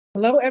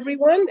Hello,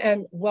 everyone,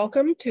 and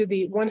welcome to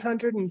the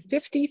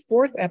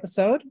 154th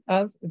episode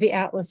of the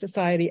Atlas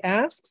Society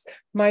Asks.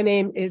 My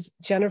name is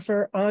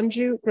Jennifer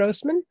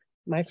Grossman.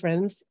 My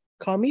friends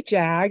call me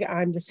Jag.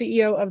 I'm the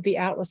CEO of the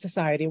Atlas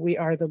Society. We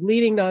are the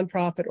leading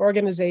nonprofit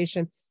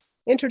organization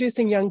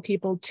introducing young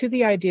people to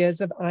the ideas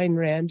of Ayn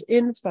Rand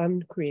in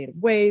fun,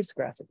 creative ways,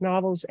 graphic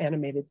novels,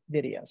 animated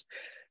videos.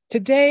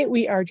 Today,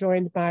 we are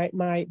joined by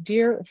my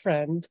dear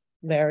friend,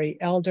 Larry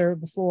Elder.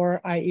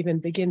 Before I even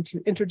begin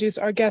to introduce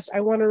our guest,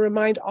 I want to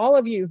remind all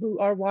of you who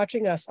are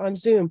watching us on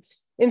Zoom,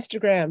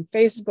 Instagram,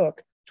 Facebook,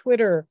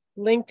 Twitter,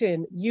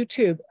 LinkedIn,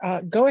 YouTube,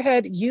 go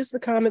ahead, use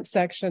the comment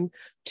section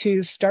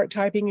to start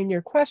typing in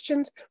your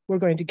questions. We're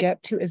going to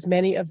get to as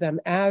many of them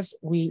as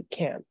we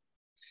can.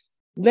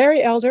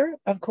 Larry Elder,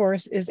 of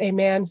course, is a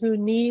man who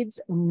needs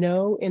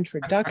no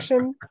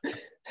introduction.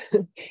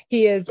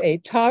 He is a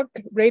talk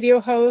radio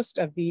host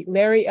of the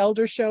Larry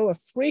Elder Show, a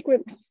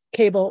frequent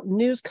cable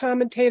news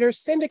commentator,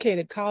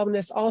 syndicated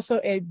columnist,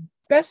 also a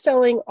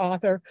best-selling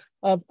author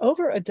of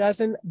over a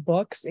dozen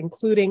books,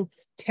 including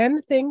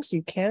 10 Things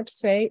You Can't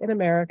Say in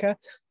America,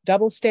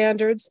 Double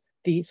Standards,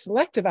 The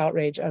Selective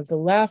Outrage of the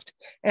Left,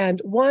 and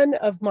one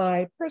of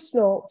my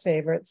personal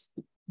favorites,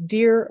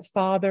 Dear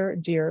Father,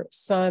 Dear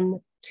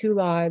Son, 2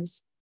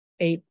 Lives,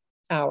 8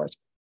 Hours.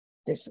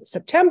 This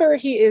September,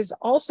 he is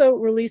also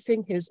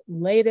releasing his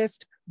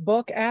latest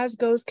book, As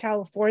Goes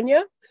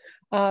California,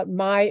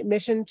 My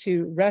Mission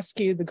to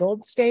Rescue the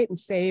Golden State and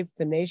Save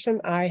the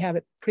Nation. I have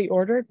it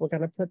pre-ordered. We're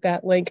going to put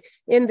that link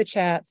in the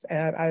chats,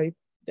 and I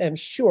am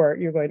sure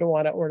you're going to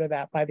want to order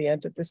that by the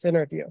end of this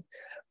interview.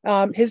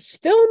 His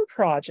film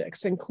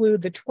projects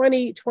include the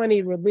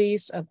 2020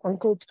 release of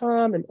Uncle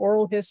Tom, an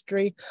oral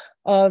history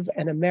of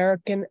an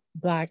American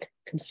Black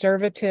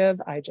conservative.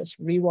 I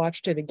just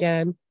rewatched it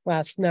again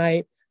last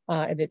night,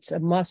 and it's a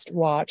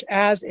must-watch,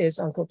 as is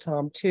Uncle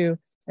Tom 2,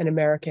 an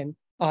American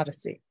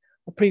Odyssey.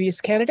 A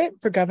previous candidate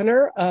for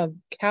governor of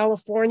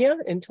California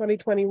in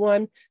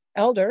 2021,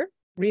 Elder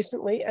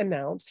recently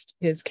announced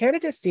his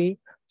candidacy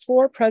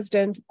for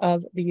president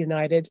of the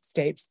United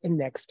States in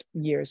next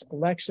year's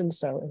election.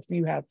 So if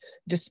you have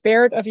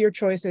despaired of your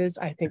choices,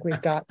 I think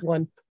we've got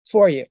one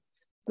for you.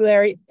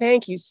 Larry,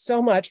 thank you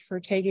so much for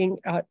taking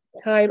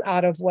time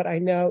out of what I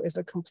know is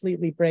a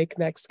completely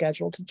breakneck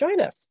schedule to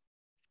join us.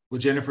 Well,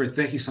 Jennifer,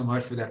 thank you so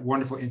much for that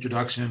wonderful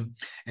introduction.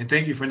 And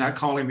thank you for not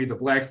calling me the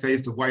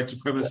blackface of white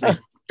supremacy,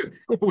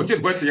 which is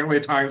what the LA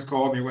Times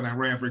called me when I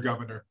ran for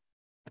governor.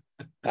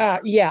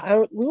 We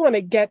want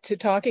to get to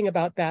talking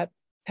about that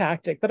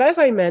tactic. But as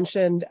I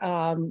mentioned,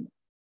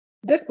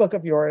 this book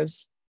of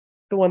yours,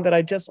 the one that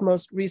I just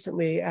most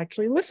recently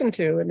actually listened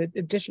to, in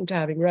addition to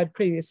having read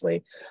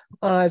previously,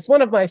 is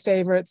one of my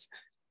favorites,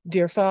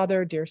 Dear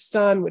Father, Dear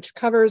Son, which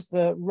covers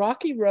the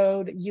rocky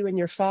road you and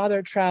your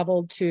father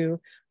traveled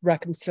to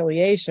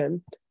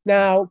reconciliation.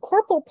 Now,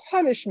 corporal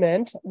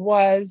punishment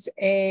was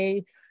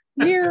a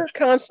near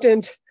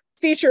constant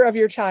feature of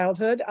your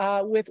childhood,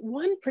 with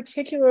one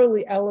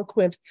particularly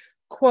eloquent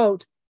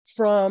quote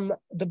from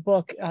the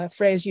book, a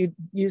phrase you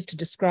used to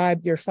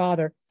describe your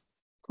father.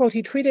 Quote,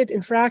 he treated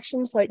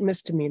infractions like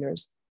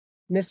misdemeanors,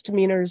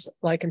 misdemeanors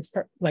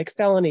like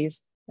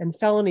felonies, and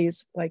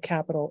felonies like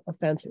capital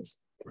offenses.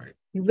 Right.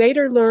 You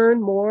later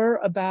learn more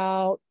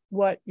about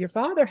what your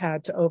father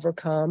had to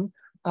overcome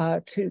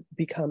to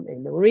become a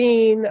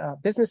Marine, a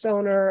business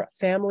owner,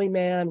 family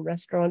man,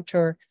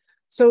 restaurateur.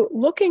 So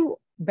looking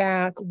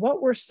back,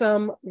 what were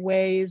some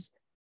ways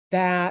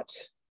that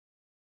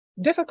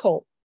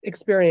difficult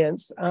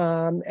experience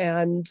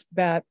and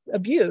that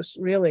abuse,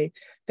 really,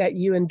 that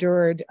you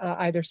endured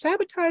either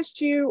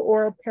sabotaged you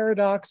or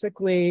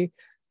paradoxically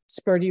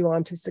spurred you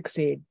on to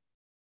succeed?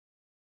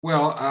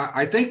 Well,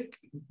 I think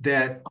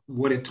that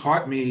what it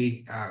taught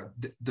me,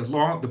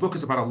 the book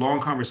is about a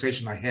long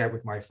conversation I had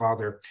with my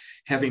father,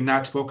 having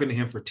not spoken to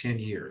him for 10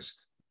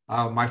 years.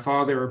 My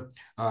father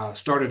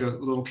started a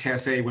little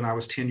cafe when I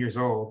was 10 years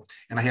old,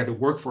 and I had to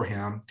work for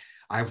him.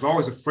 I was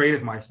always afraid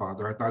of my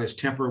father. I thought his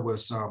temper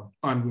was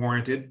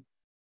unwarranted,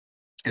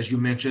 as you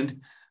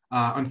mentioned.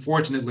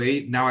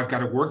 Unfortunately, now I've got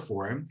to work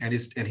for him, and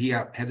he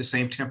had the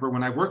same temper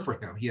when I worked for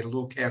him. He had a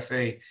little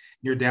cafe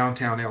near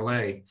downtown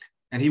LA.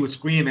 And he would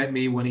scream at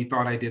me when he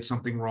thought I did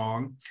something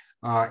wrong.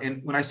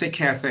 And when I say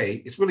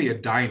cafe, it's really a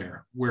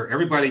diner where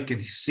everybody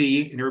can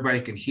see and everybody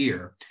can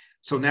hear.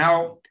 So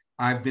now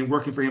I've been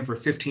working for him for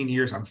 15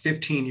 years. I'm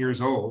 15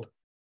 years old.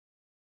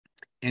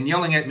 And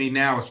yelling at me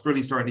now is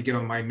really starting to get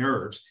on my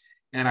nerves.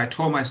 And I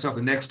told myself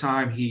the next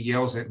time he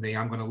yells at me,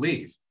 I'm going to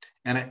leave.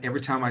 And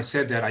every time I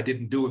said that, I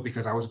didn't do it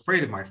because I was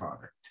afraid of my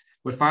father.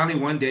 But finally,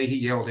 one day he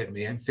yelled at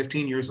me. I'm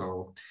 15 years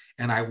old.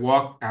 And I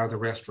walked out of the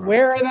restaurant.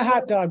 Where are the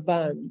hot dog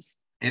buns?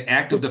 An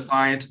act of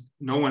defiance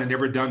no one had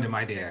ever done to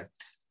my dad.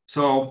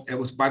 So it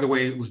was, by the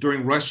way, it was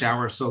during rush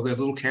hour. So the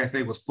little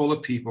cafe was full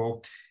of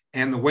people,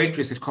 and the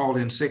waitress had called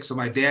in sick. So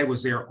my dad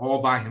was there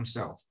all by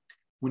himself.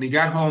 When he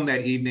got home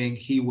that evening,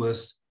 he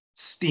was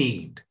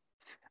steamed.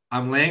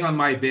 I'm laying on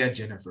my bed,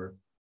 Jennifer,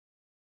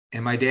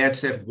 and my dad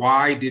said,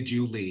 "Why did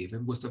you leave?"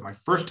 It was my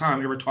first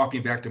time ever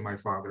talking back to my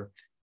father.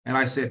 And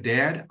I said,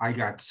 "Dad, I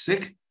got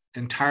sick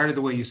and tired of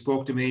the way you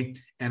spoke to me,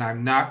 and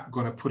I'm not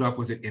going to put up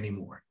with it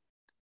anymore.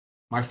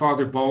 My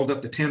father balled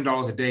up the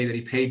 $10 a day that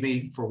he paid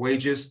me for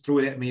wages, threw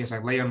it at me as I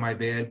lay on my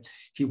bed.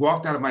 He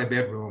walked out of my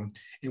bedroom,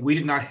 and we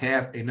did not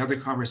have another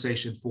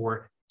conversation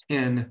for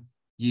 10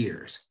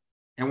 years.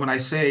 And when I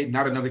say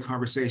not another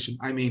conversation,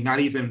 I mean not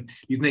even,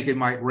 you think it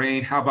might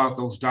rain, how about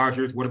those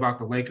Dodgers, what about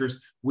the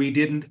Lakers? We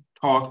didn't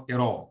talk at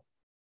all.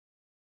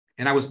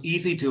 And I was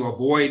easy to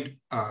avoid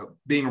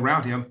being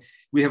around him.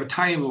 We have a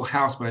tiny little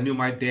house, but I knew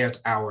my dad's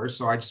hours,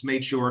 so I just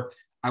made sure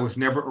I was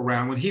never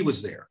around when he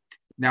was there.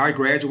 Now I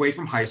graduate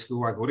from high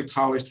school. I go to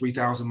college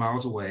 3,000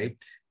 miles away.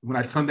 When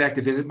I'd come back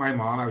to visit my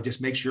mom, I would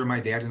just make sure my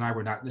dad and I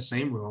were not in the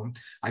same room.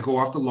 I go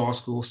off to law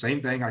school,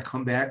 same thing. I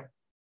come back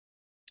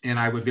and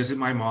I would visit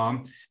my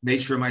mom,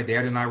 make sure my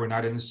dad and I were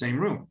not in the same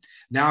room.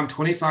 Now I'm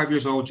 25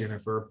 years old,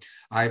 Jennifer.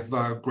 I've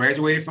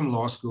graduated from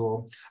law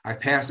school. I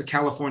passed the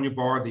California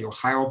bar, the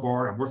Ohio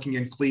bar. I'm working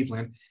in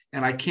Cleveland,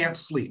 and I can't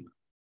sleep.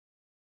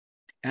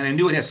 And I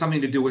knew it had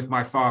something to do with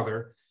my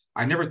father.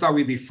 I never thought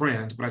we'd be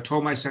friends, but I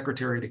told my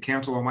secretary to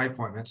cancel all my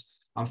appointments.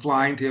 I'm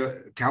flying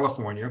to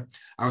California.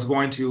 I was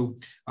going to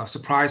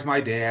surprise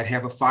my dad,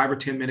 have a 5 or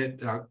 10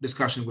 minute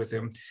discussion with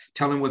him,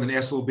 tell him what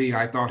an SOB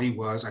I thought he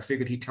was. I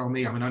figured he'd tell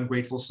me I'm an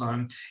ungrateful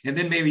son, and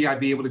then maybe I'd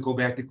be able to go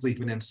back to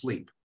Cleveland and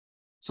sleep.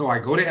 So I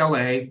go to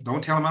LA,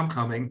 don't tell him I'm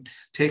coming,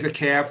 take a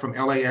cab from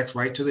LAX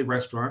right to the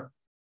restaurant.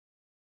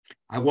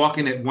 I walk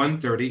in at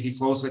 1:30, he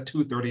closed at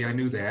 2:30, I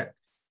knew that.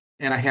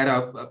 And I had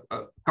a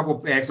couple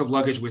bags of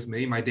luggage with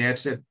me. My dad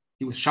said,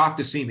 he was shocked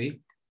to see me.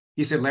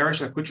 He said, Larry,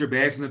 should I put your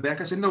bags in the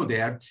back? I said, no,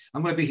 Dad,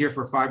 I'm going to be here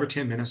for 5 or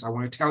 10 minutes. I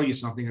want to tell you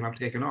something and I'm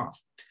taking off.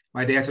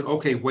 My dad said,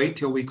 okay, wait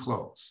till we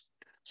close.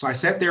 So I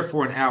sat there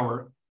for an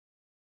hour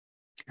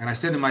and I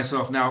said to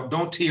myself, now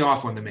don't tee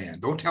off on the man.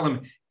 Don't tell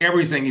him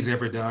everything he's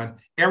ever done,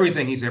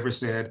 everything he's ever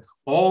said,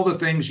 all the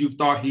things you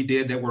thought he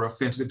did that were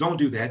offensive. Don't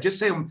do that. Just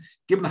say him,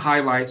 give him the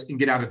highlights and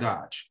get out of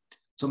Dodge.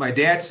 So my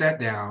dad sat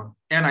down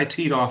and I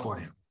teed off on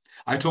him.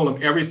 I told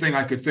him everything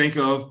I could think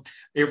of,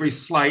 every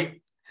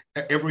slight,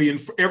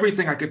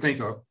 everything I could think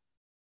of.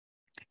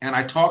 And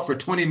I talked for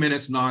 20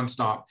 minutes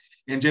nonstop.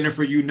 And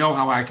Jennifer, you know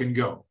how I can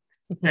go.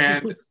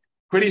 And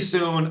pretty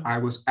soon I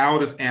was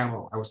out of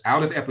ammo. I was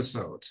out of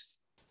episodes.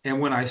 And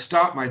when I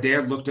stopped, my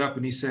dad looked up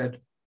and he said,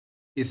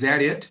 is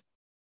that it?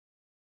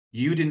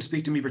 You didn't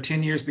speak to me for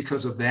 10 years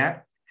because of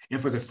that?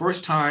 And for the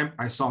first time,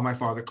 I saw my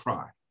father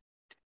cry.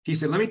 He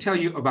said, let me tell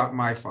you about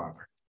my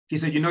father. He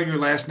said, you know your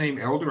last name,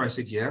 Elder? I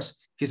said, yes.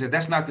 He said,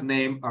 that's not the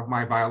name of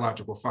my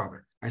biological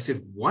father. I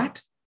said,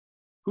 what?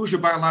 Who's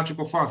your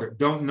biological father?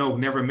 Don't know,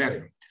 never met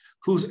him.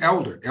 Who's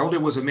Elder? Elder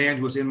was a man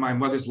who was in my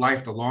mother's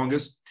life the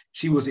longest.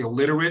 She was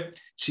illiterate.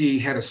 She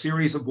had a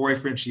series of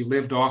boyfriends she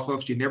lived off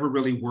of. She never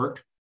really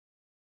worked.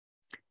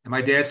 And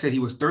my dad said he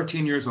was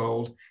 13 years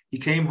old. He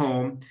came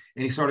home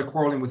and he started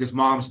quarreling with his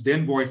mom's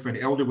then boyfriend.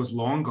 Elder was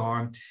long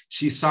gone.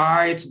 She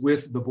sides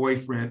with the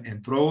boyfriend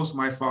and throws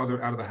my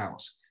father out of the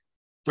house.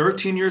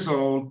 13 years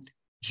old,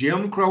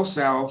 Jim Crow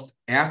South,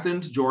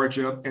 Athens,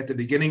 Georgia, at the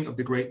beginning of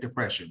the Great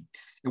Depression.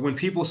 And when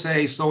people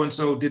say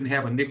so-and-so didn't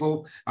have a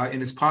nickel in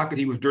his pocket,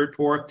 he was dirt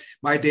poor,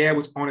 my dad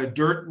was on a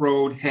dirt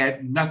road,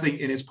 had nothing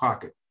in his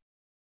pocket,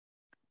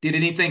 did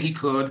anything he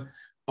could.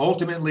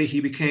 Ultimately,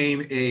 he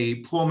became a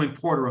Pullman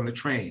porter on the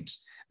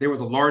trains. They were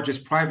the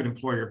largest private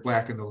employer of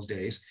Black in those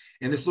days.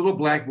 And this little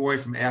Black boy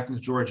from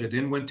Athens, Georgia,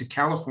 then went to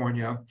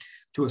California,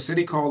 to a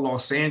city called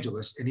Los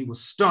Angeles, and he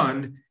was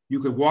stunned. You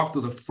could walk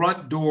through the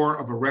front door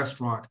of a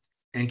restaurant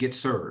and get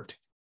served.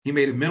 He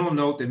made a mental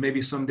note that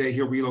maybe someday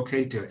he'll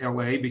relocate to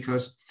LA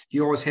because he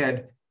always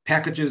had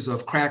packages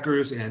of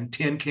crackers and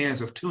tin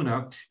cans of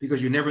tuna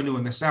because you never knew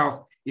in the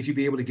South if you'd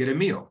be able to get a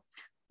meal.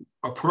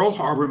 At Pearl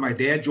Harbor, my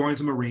dad joins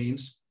the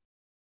Marines.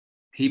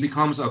 He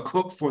becomes a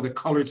cook for the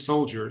colored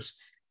soldiers.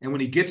 And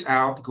when he gets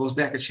out, goes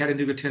back to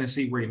Chattanooga,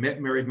 Tennessee, where he met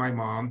and married my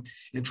mom,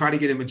 and tried to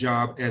get him a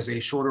job as a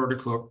short order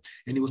cook.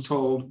 And he was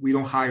told, we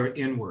don't hire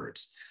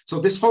N-words. So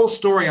this whole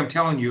story I'm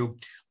telling you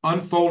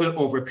unfolded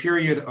over a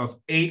period of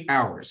 8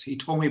 hours. He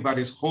told me about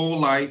his whole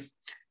life,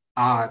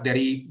 that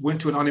he went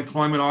to an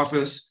unemployment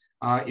office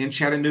in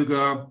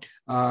Chattanooga,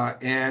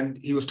 and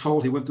he was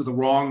told he went through the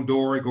wrong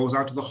door. He goes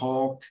out to the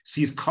hall,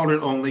 sees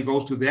colored only,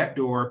 goes through that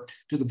door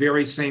to the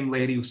very same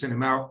lady who sent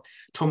him out.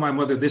 Told my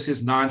mother, this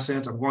is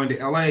nonsense. I'm going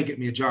to LA, get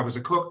me a job as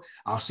a cook.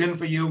 I'll send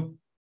for you.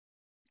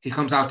 He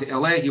comes out to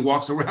LA. He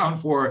walks around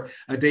for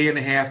a day and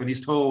a half and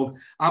he's told,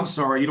 I'm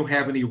sorry, you don't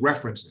have any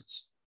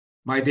references.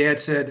 My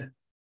dad said,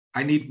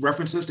 I need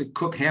references to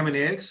cook ham and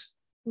eggs.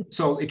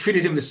 So they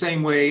treated him the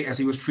same way as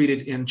he was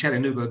treated in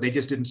Chattanooga. They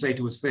just didn't say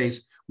to his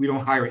face, we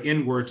don't hire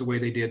N-words the way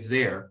they did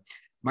there.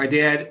 My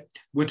dad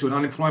went to an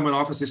unemployment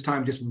office, this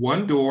time just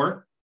one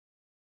door.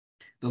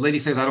 The lady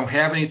says, I don't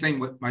have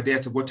anything. My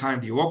dad said, what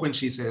time do you open?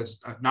 She says,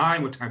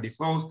 9. What time do you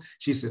close?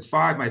 She says,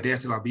 5. My dad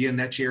said, I'll be in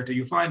that chair till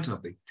you find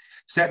something.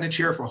 Sat in the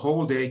chair for a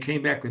whole day,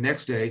 came back the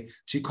next day.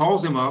 She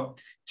calls him up.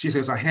 She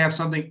says, I have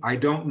something. I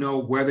don't know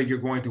whether you're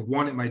going to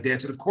want it. My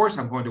dad said, of course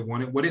I'm going to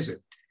want it. What is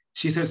it?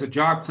 She says, a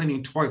job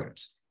cleaning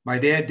toilets. My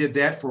dad did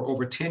that for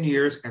over 10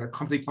 years at a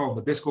company called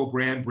Nabisco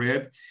Brand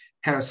Bread.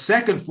 had a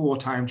second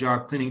full-time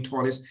job cleaning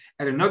toilets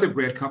at another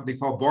bread company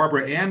called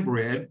Barbara Ann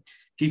Bread.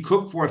 He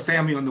cooked for a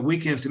family on the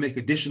weekends to make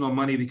additional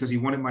money because he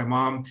wanted my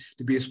mom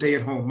to be a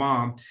stay-at-home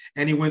mom.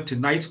 And he went to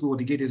night school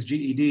to get his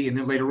GED and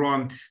then later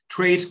on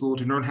trade school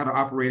to learn how to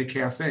operate a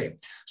cafe.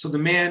 So the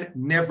man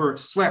never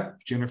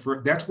slept,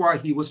 Jennifer. That's why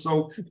he was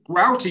so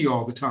grouchy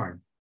all the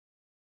time.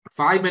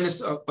 5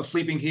 minutes of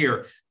sleeping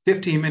here,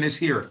 15 minutes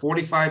here,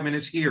 45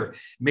 minutes here,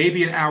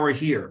 maybe an hour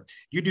here.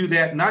 You do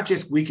that not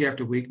just week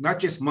after week, not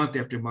just month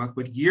after month,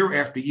 but year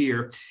after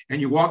year, and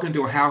you walk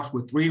into a house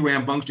with 3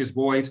 rambunctious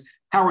boys,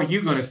 how are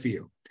you going to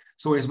feel?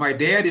 So as my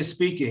dad is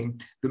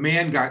speaking, the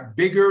man got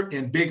bigger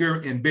and bigger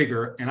and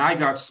bigger, and I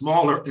got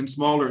smaller and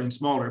smaller and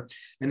smaller.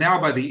 And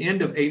now by the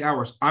end of 8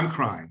 hours, I'm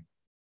crying.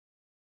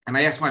 And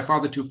I asked my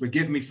father to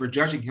forgive me for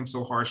judging him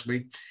so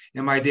harshly.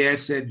 And my dad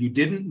said, you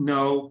didn't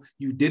know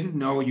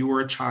you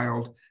were a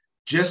child.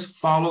 Just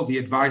follow the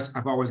advice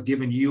I've always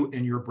given you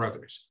and your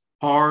brothers.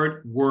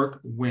 Hard work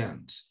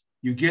wins.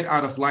 You get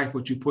out of life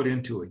what you put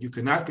into it. You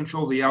cannot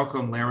control the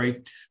outcome,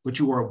 Larry, but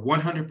you are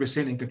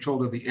 100% in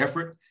control of the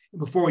effort.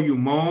 Before you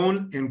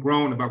moan and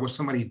groan about what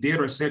somebody did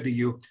or said to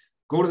you,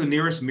 go to the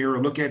nearest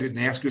mirror, look at it and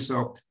ask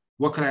yourself,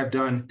 what could I have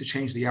done to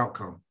change the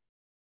outcome?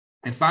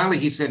 And finally,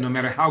 he said, no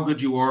matter how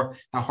good you are,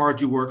 how hard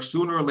you work,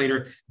 sooner or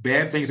later,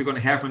 bad things are going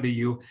to happen to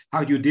you.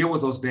 How you deal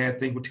with those bad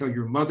things will tell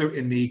your mother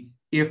and me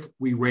if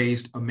we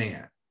raised a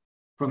man.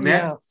 From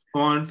that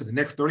on, for the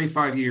next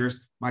 35 years,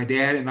 my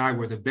dad and I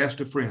were the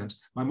best of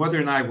friends. My mother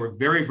and I were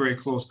very, very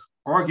close.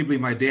 Arguably,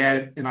 my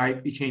dad and I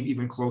became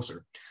even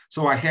closer.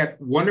 So I had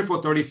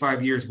wonderful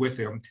 35 years with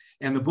him.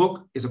 And the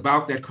book is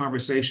about that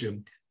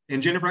conversation.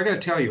 And Jennifer, I got to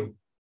tell you,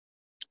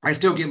 I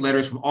still get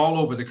letters from all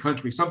over the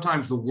country,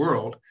 sometimes the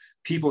world,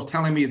 people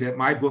telling me that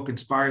my book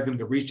inspired them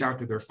to reach out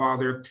to their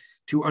father,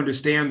 to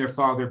understand their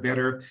father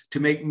better, to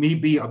make me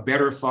be a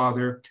better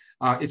father.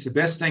 It's the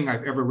best thing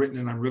I've ever written,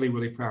 and I'm really,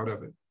 really proud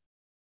of it.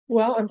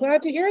 Well, I'm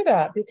glad to hear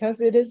that because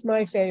it is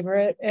my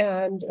favorite.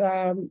 And,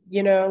 a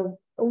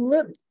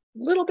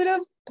little bit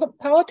of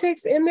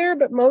politics in there,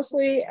 but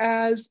mostly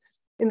as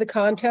in the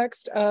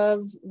context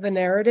of the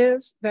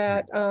narrative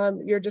that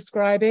you're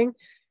describing.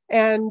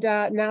 And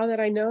now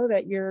that I know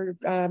that your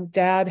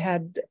dad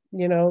had,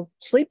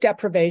 sleep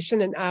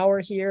deprivation, an hour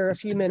here, a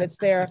few minutes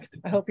there,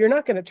 I hope you're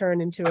not going to turn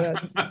into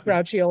a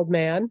grouchy old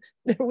man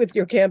with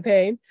your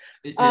campaign.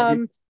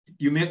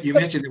 You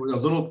mentioned there was a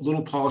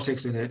little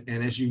politics in it.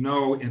 And as you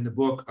know, in the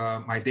book,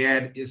 my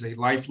dad is a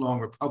lifelong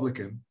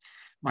Republican,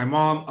 my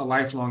mom, a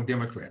lifelong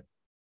Democrat.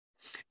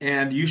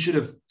 And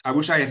I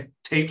wish I had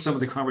taped some of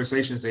the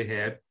conversations they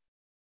had.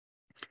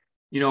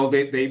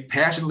 They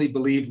passionately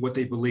believed what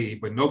they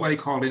believed, but nobody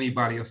called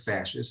anybody a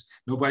fascist.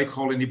 Nobody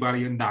called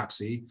anybody a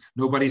Nazi.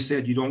 Nobody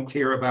said you don't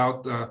care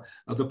about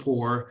the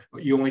poor,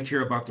 you only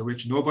care about the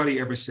rich. Nobody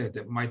ever said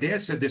that. My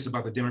dad said this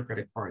about the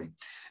Democratic Party.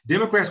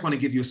 Democrats want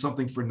to give you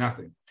something for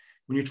nothing.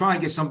 When you try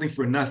and get something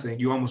for nothing,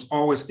 you almost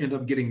always end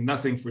up getting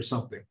nothing for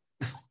something.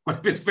 That's one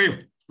of his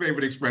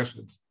favorite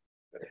expressions.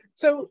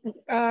 So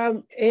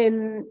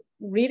in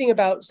reading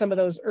about some of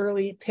those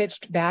early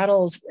pitched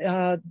battles,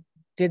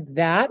 did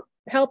that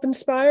help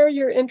inspire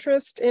your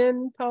interest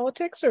in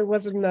politics, or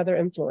was it another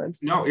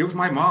influence? No, it was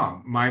my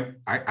mom.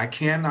 I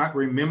cannot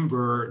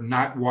remember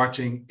not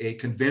watching a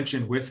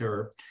convention with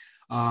her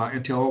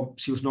until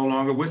she was no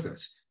longer with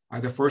us.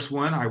 The first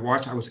one I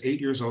watched, I was 8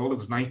 years old. It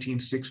was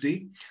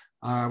 1960.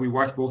 We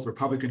watched both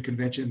Republican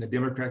convention and the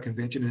Democrat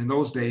convention. And in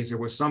those days, there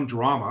was some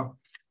drama.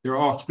 They're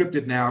all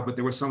scripted now, but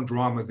there was some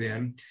drama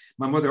then.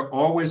 My mother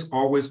always,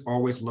 always,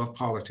 always loved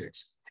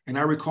politics. And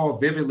I recall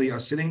vividly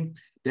us sitting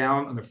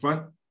down on the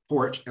front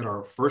porch at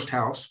our first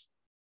house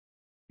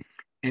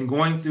and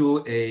going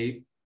through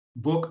a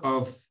book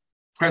of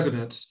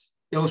presidents,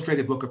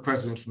 illustrated book of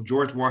presidents from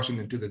George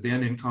Washington to the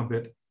then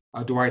incumbent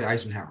Dwight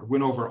Eisenhower.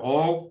 Went over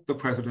all the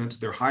presidents,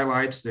 their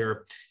highlights,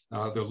 their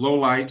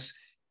lowlights.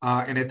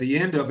 And at the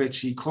end of it,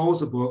 she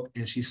closed the book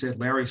and she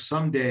said, Larry,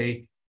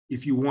 someday,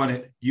 if you want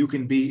it, you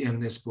can be in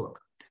this book.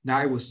 Now,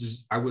 I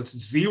was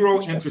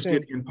zero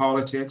interested in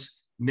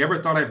politics,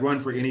 never thought I'd run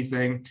for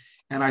anything.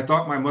 And I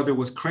thought my mother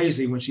was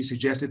crazy when she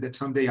suggested that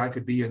someday I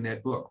could be in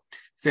that book.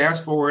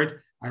 Fast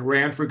forward, I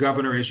ran for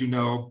governor, as you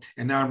know,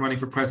 and now I'm running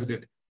for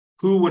president.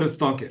 Who would have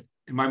thunk it?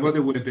 And my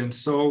mother would have been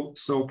so,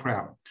 so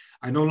proud.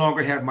 I no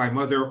longer have my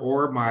mother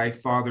or my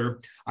father.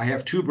 I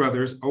have 2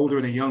 brothers, older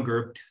and a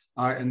younger,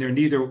 and they're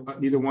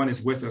neither one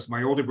is with us.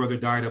 My older brother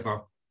died of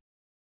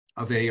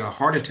a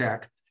heart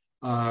attack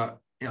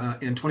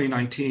in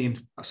 2019,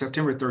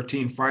 September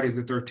 13th, Friday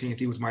the 13th.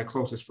 He was my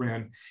closest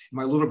friend.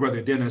 My little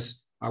brother,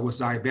 Dennis,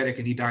 was diabetic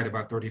and he died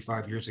about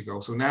 35 years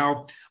ago. So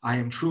now I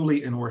am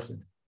truly an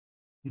orphan.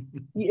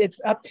 It's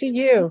up to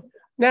you.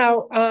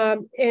 Now,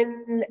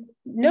 in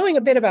knowing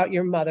a bit about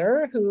your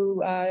mother,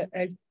 who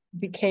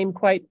became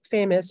quite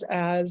famous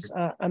as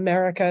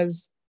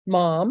America's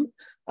mom,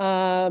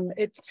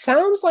 it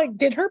sounds like,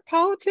 did her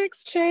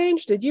politics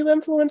change? Did you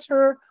influence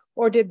her,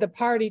 or did the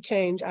party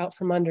change out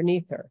from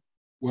underneath her?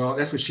 Well,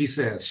 that's what she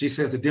says. She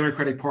says the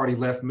Democratic Party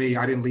left me.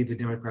 I didn't leave the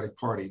Democratic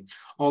Party,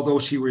 although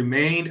she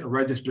remained a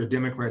registered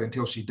Democrat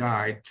until she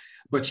died,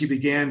 but she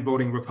began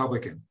voting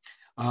Republican.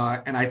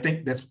 And I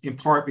think that's in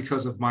part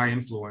because of my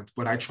influence,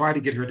 but I tried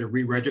to get her to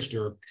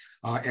re-register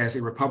as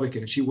a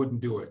Republican, and she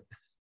wouldn't do it.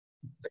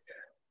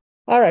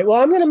 All right.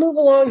 Well, I'm going to move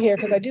along here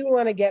because I do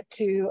want to get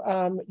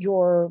to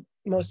your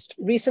most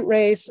recent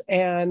race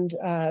and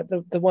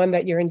the one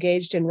that you're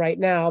engaged in right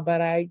now.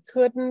 But I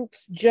couldn't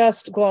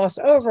just gloss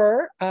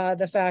over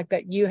the fact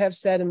that you have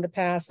said in the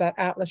past that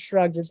Atlas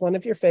Shrugged is one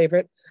of your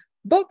favorite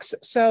books.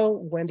 So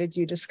when did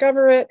you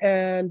discover it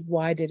and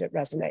why did it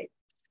resonate?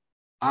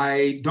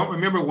 I don't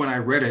remember when I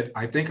read it.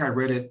 I think I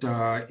read it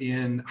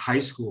in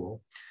high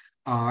school.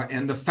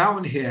 And The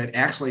Fountainhead,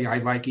 actually, I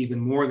like even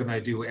more than I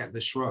do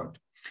Atlas Shrugged.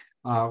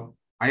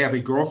 I have a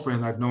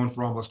girlfriend I've known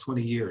for almost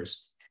 20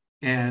 years.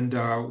 And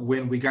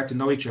when we got to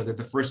know each other,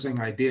 the first thing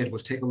I did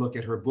was take a look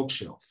at her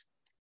bookshelf.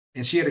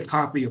 And she had a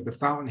copy of The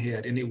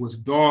Fountainhead, and it was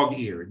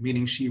dog-eared,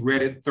 meaning she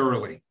read it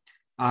thoroughly.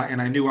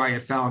 And I knew I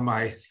had found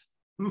my,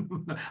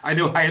 I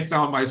knew I had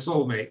found my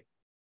soulmate.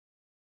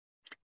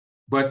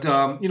 But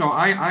you know,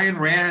 Ayn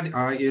Rand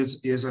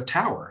is a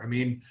tower. I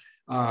mean,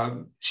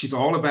 she's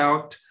all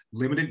about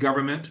limited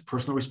government,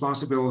 personal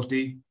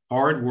responsibility,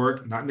 hard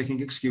work, not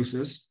making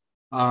excuses.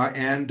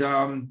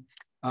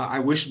 I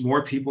wish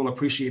more people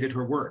appreciated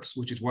her works,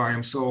 which is why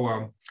I'm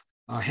so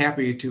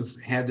happy to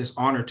have had this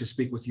honor to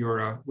speak with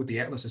the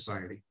Atlas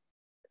Society.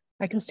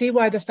 I can see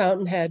why The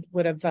Fountainhead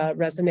would have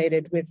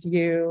resonated with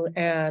you,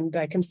 and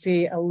I can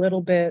see a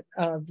little bit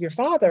of your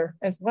father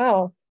as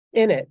well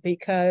in it,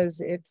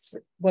 because it's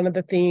one of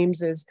the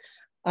themes is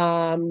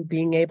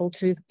being able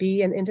to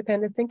be an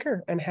independent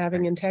thinker and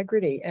having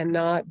integrity and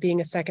not being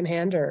a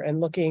second-hander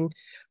and looking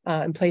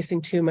and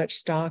placing too much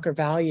stock or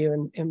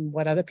value in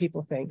what other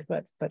people think,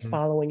 but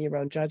following your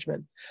own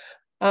judgment.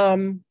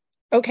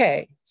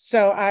 Okay,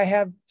 so I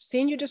have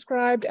seen you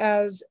described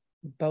as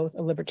both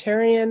a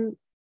libertarian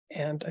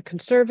and a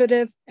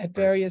conservative at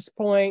various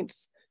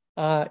points.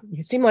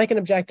 You seem like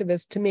an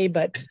objectivist to me,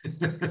 but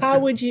how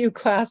would you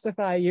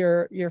classify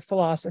your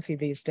philosophy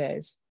these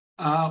days?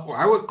 Well,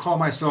 I would call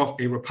myself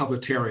a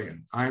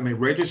Republitarian. I am a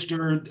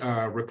registered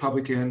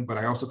Republican, but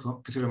I also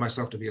consider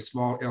myself to be a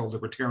small L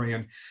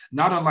libertarian,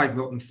 not unlike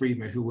Milton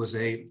Friedman, who was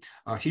a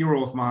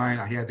hero of mine.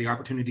 I had the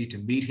opportunity to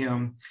meet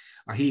him.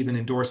 He even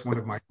endorsed one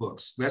of my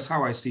books. That's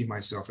how I see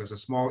myself, as a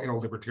small L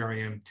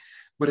libertarian,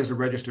 but as a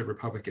registered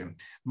Republican.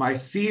 My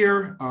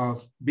fear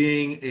of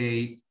being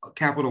a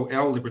capital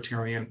L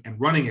libertarian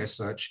and running as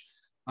such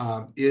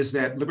is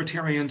that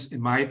libertarians,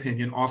 in my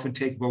opinion, often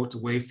take votes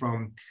away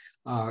from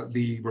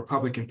the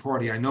Republican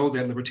Party. I know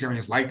that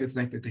libertarians like to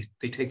think that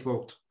they take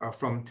votes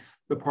from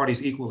the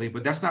parties equally,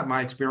 but that's not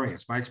my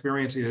experience. My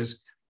experience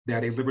is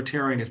that a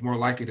libertarian is more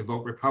likely to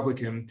vote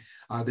Republican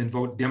than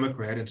vote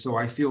Democrat. And so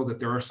I feel that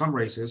there are some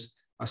races,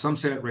 some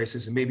Senate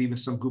races, and maybe even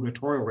some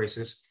gubernatorial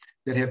races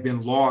that have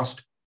been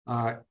lost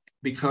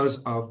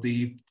because of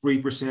the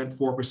 3%,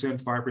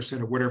 4%,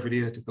 5%, or whatever it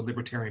is that the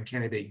libertarian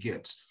candidate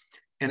gets.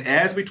 And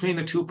as between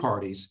the two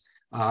parties,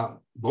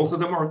 both of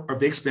them are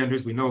big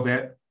spenders. We know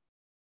that.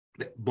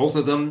 Both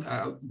of them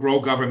grow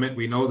government.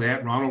 We know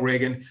that. Ronald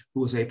Reagan,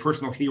 who was a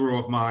personal hero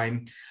of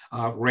mine,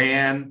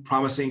 ran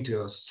promising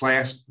to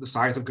slash the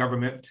size of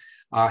government.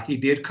 He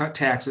did cut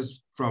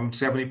taxes from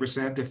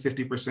 70% to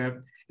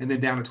 50% and then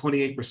down to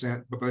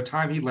 28%. But by the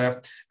time he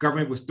left,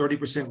 government was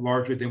 30%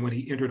 larger than when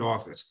he entered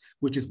office,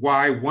 which is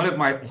why one of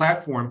my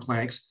platform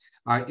planks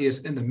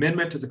is an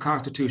amendment to the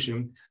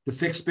Constitution to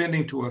fix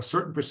spending to a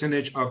certain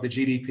percentage of the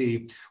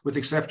GDP, with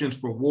exceptions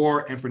for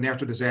war and for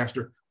natural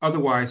disaster.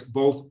 Otherwise,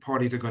 both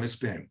parties are going to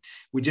spend.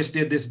 We just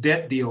did this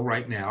debt deal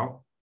right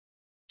now,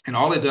 and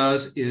all it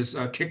does is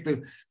kick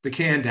the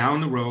can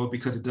down the road,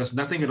 because it does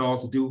nothing at all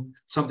to do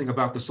something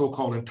about the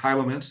so-called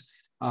entitlements.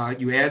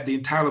 You add the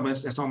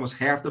entitlements, that's almost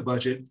half the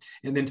budget,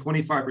 and then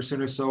 25%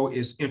 or so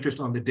is interest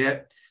on the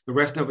debt. The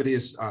rest of it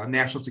is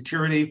national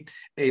security.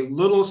 A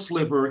little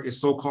sliver is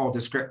so-called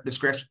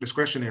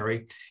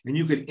discretionary, and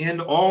you could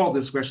end all the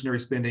discretionary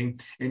spending,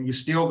 and you're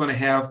still going to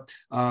have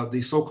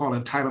the so-called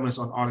entitlements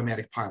on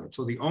automatic pilot.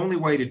 So the only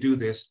way to do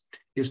this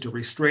is to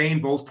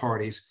restrain both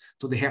parties.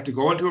 So they have to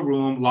go into a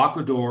room, lock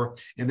the door,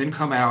 and then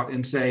come out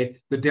and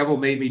say, the devil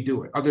made me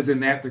do it. Other than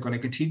that, they're going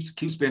to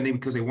keep spending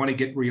because they want to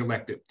get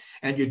reelected.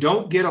 And you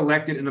don't get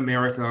elected in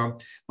America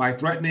by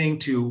threatening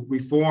to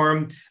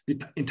reform the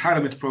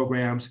entitlements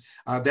programs.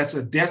 That's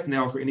a death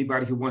knell for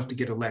anybody who wants to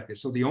get elected.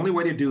 So the only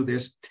way to do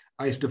this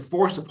is to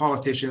force the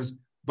politicians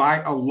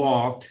by a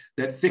law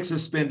that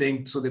fixes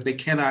spending so that they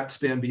cannot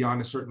spend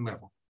beyond a certain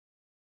level.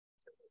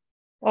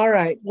 All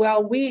right.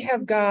 Well, we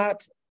have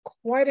got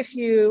quite a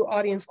few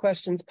audience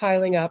questions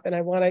piling up, and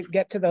I want to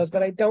get to those,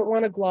 but I don't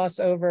want to gloss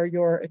over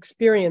your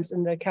experience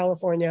in the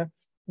California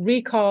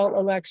recall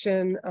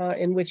election,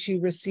 in which you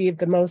received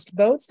the most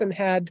votes and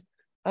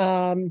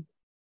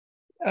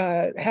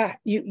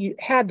you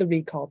had the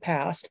recall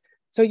passed.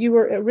 So you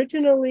were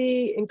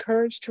originally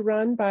encouraged to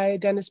run by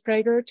Dennis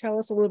Prager. Tell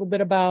us a little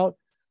bit about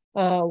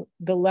the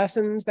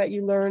lessons that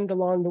you learned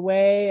along the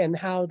way, and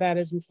how that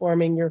is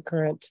informing your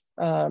current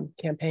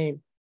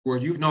campaign. Well,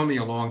 you've known me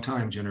a long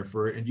time,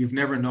 Jennifer, and you've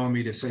never known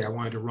me to say I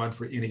wanted to run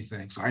for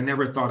anything. So I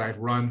never thought I'd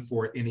run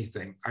for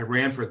anything. I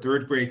ran for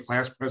third grade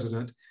class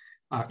president.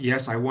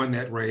 Yes, I won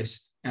that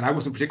race, and I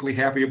wasn't particularly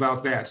happy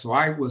about that. So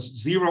I was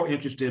zero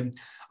interested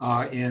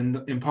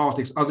in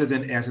politics other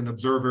than as an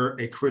observer,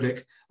 a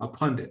critic, a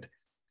pundit.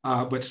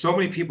 But so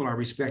many people I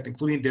respect,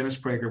 including Dennis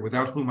Prager,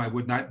 without whom I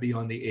would not be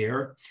on the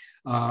air.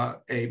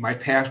 My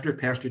pastor,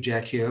 Pastor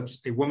Jack Hibbs,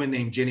 a woman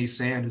named Jenny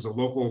Sand, who's a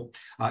local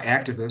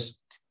activist,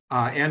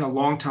 and a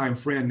longtime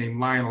friend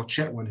named Lionel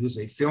Chetwin, who's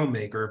a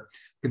filmmaker,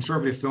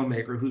 conservative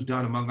filmmaker, who's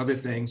done, among other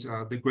things,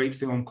 the great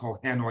film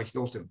called Hanoi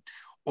Hilton.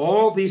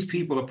 All these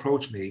people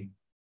approached me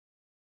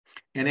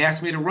and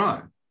asked me to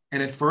run.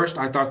 And at first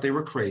I thought they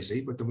were crazy,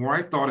 but the more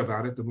I thought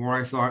about it, the more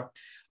I thought,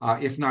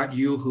 if not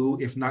you, who,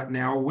 if not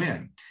now,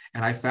 when?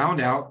 And I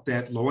found out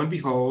that, lo and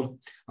behold,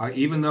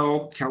 even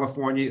though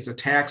California is a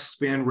tax,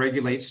 spend,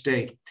 regulate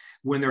state,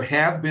 when there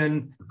have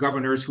been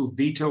governors who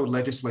vetoed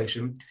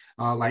legislation,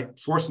 like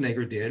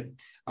Schwarzenegger did,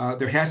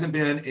 there hasn't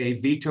been a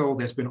veto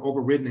that's been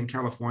overridden in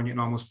California in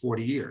almost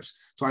 40 years.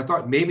 So I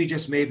thought maybe,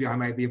 just maybe, I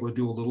might be able to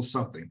do a little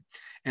something.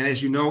 And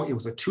as you know, it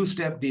was a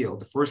two-step deal.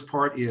 The first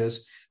part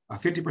is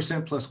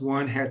 50% plus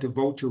one had to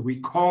vote to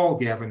recall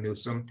Gavin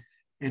Newsom,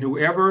 and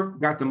whoever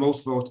got the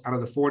most votes out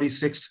of the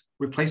 46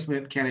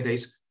 replacement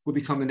candidates would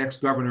become the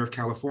next governor of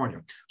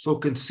California. So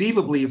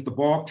conceivably, if the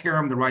ball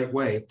caromed the right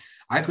way,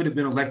 I could have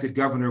been elected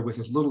governor with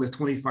as little as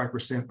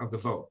 25% of the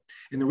vote.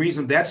 And the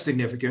reason that's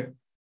significant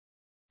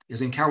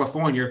is in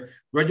California,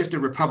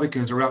 registered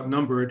Republicans are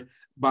outnumbered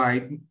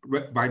by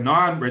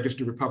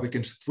non-registered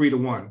Republicans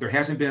 3-1. There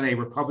hasn't been a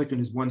Republican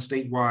who's won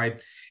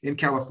statewide in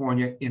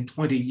California in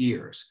 20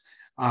 years.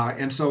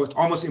 And so it's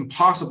almost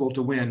impossible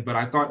to win, but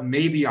I thought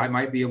maybe I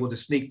might be able to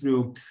sneak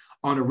through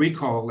on a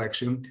recall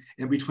election.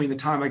 And between the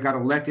time I got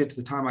elected to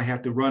the time I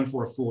had to run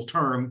for a full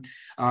term,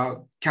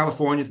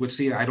 Californians would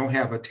see I don't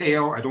have a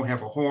tail, I don't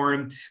have a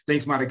horn.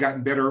 Things might have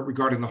gotten better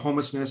regarding the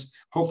homelessness.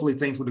 Hopefully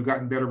things would have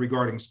gotten better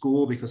regarding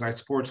school because I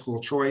support school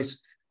choice.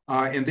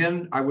 And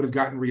then I would have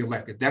gotten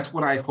reelected. That's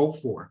what I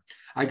hope for.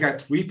 I got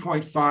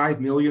 3.5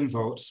 million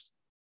votes,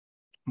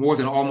 more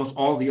than almost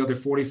all the other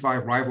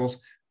 45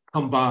 rivals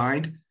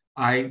combined.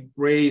 I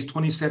raised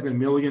 $27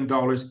 million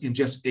in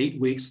just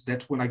 8 weeks.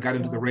 That's when I got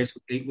into the race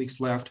with 8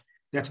 weeks left.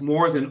 That's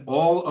more than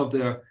all of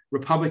the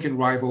Republican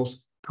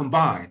rivals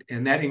combined.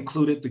 And that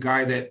included the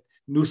guy that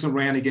Newsom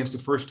ran against the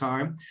first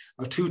time,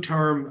 a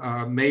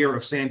two-term mayor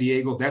of San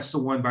Diego. That's the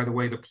one, by the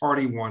way, the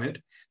party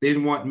wanted. They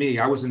didn't want me.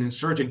 I was an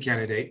insurgent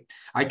candidate.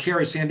 I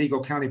carried San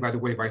Diego County, by the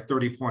way, by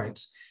 30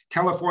 points.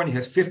 California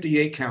has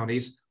 58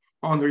 counties.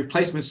 On the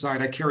replacement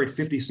side, I carried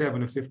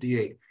 57 of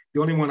 58. The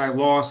only one I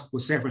lost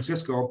was San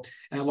Francisco,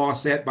 and I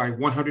lost that by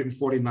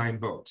 149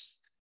 votes.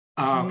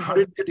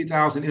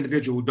 150,000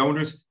 individual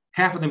donors,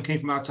 half of them came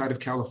from outside of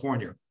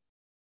California.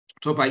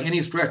 So by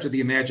any stretch of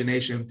the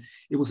imagination,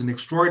 it was an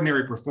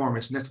extraordinary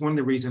performance. And that's one of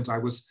the reasons I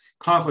was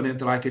confident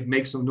that I could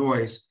make some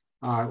noise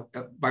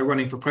by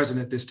running for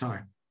president this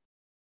time.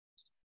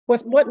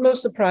 What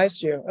most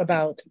surprised you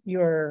about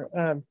your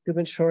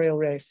gubernatorial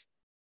race?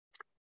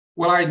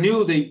 Well, I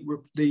knew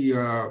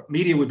the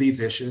media would be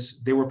vicious.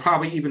 They were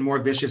probably even more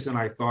vicious than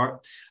I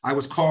thought. I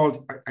was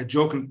called, I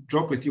joke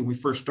with you when we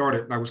first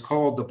started, I was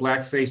called the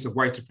black face of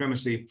white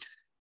supremacy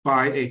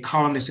by a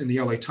columnist in the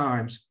LA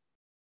Times.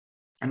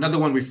 Another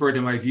one referred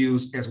to my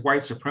views as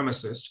white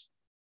supremacist.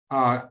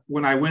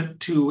 When I went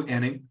to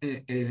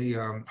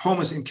a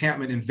homeless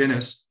encampment in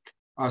Venice,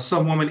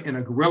 some woman in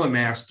a gorilla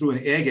mask threw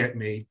an egg at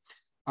me.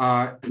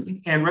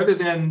 And rather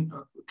than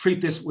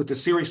treat this with the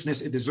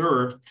seriousness it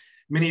deserved,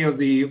 many of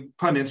the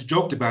pundits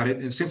joked about it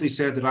and simply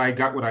said that I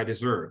got what I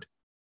deserved.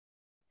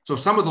 So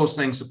some of those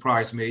things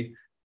surprised me.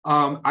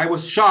 I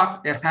was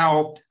shocked at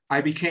how I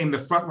became the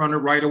front runner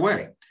right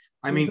away.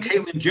 I mean,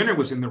 Caitlyn Jenner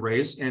was in the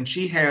race, and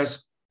she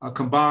has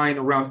combined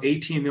around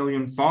 18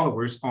 million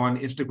followers on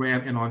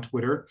Instagram and on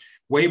Twitter,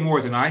 way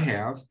more than I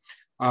have.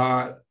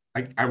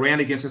 I ran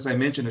against, as I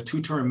mentioned, a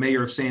two-term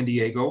mayor of San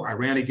Diego. I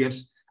ran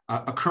against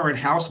a current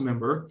House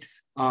member,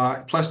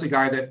 plus the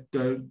guy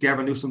that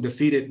Gavin Newsom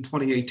defeated in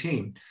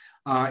 2018.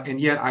 And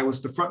yet I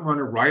was the front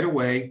runner right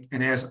away.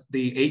 And as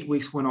the 8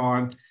 weeks went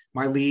on,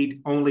 my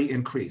lead only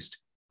increased.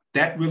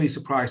 That really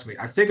surprised me.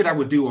 I figured I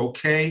would do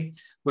okay,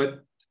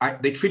 but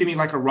they treated me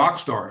like a rock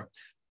star.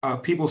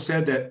 People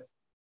said that.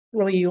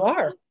 Well, you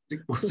are.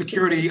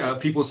 Security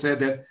people said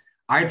that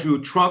I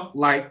drew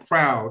Trump-like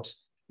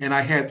crowds and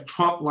I had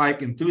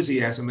Trump-like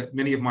enthusiasm at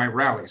many of my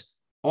rallies.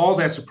 All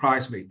that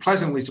surprised me,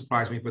 pleasantly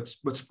surprised me, but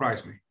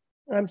surprised me.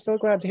 I'm so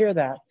glad to hear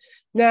that.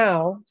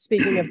 Now,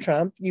 speaking of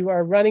Trump, you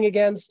are running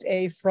against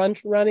a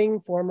front-running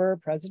former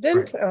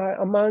president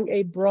among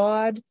a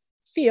broad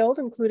field,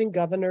 including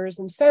governors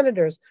and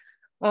senators.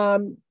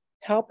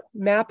 Help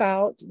map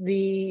out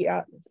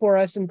for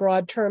us in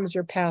broad terms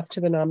your path to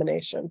the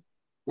nomination.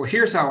 Well,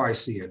 here's how I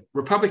see it.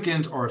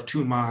 Republicans are of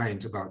two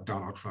minds about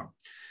Donald Trump.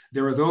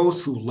 There are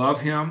those who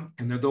love him,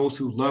 and there are those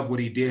who love what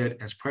he did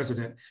as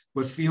president,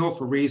 but feel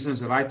for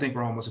reasons that I think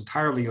are almost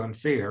entirely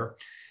unfair,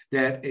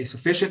 that a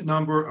sufficient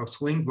number of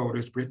swing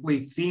voters,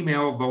 particularly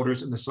female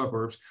voters in the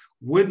suburbs,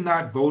 would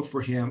not vote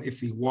for him if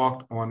he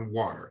walked on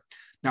water.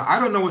 Now, I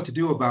don't know what to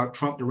do about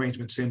Trump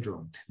derangement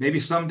syndrome. Maybe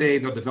someday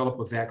they'll develop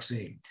a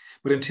vaccine.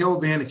 But until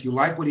then, if you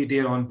like what he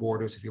did on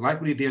borders, if you like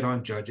what he did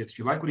on judges, if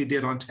you like what he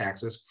did on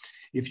taxes,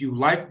 if you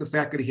like the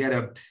fact that he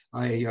had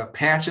a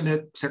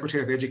passionate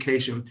Secretary of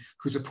Education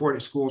who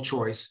supported school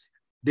choice,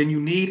 then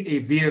you need a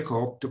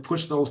vehicle to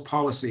push those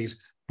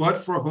policies, but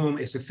for whom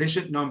a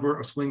sufficient number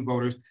of swing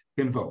voters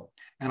can vote.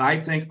 And I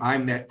think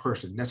I'm that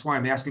person. That's why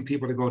I'm asking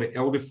people to go to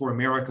Elder for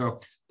America,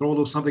 throw a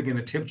little something in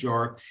a tip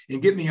jar,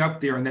 and get me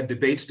up there on that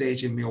debate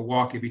stage in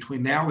Milwaukee.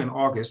 Between now and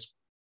August,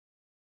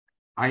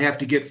 I have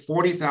to get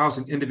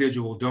 40,000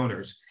 individual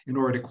donors in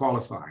order to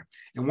qualify.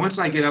 And once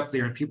I get up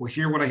there and people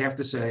hear what I have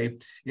to say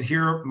and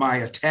hear my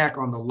attack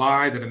on the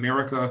lie that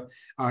America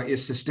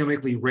is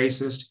systemically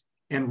racist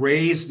and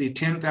raise the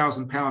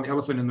 10,000-pound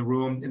elephant in the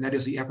room, and that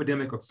is the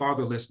epidemic of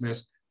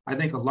fatherlessness, I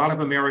think a lot of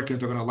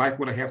Americans are going to like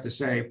what I have to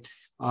say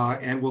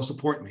and will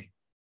support me.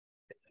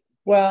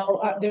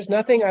 Well, there's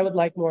nothing I would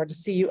like more to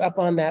see you up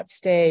on that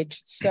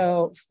stage.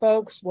 So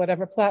folks,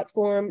 whatever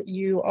platform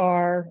you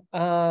are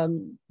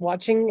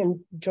watching and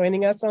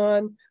joining us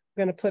on, I'm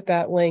going to put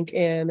that link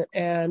in,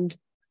 and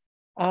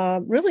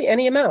really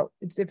any amount.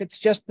 If it's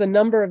just the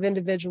number of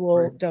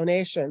individual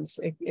donations,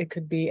 it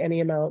could be any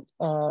amount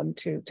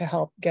to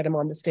help get him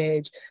on the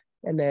stage,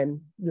 and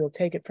then we'll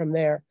take it from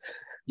there.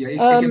 Yeah,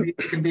 it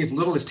can be as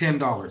little as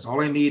 $10.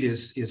 All I need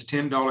is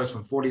 $10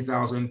 from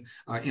 40,000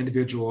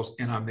 individuals,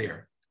 and I'm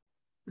there.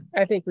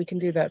 I think we can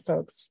do that,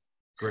 folks.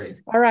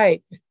 Great. All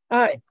right.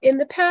 In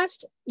the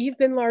past, you've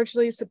been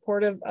largely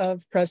supportive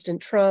of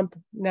President Trump.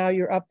 Now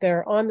you're up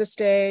there on the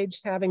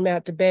stage having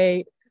that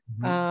debate.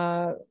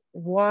 Mm-hmm.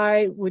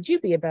 Why would you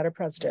be a better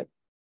president?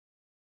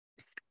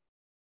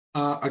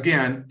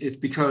 Again, it's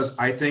because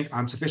I think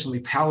I'm sufficiently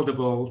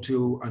palatable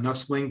to enough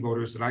swing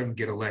voters that I can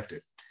get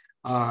elected.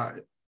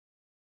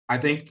 I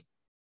think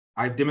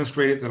I've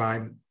demonstrated that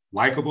I'm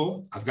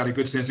likable. I've got a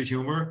good sense of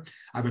humor.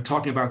 I've been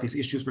talking about these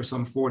issues for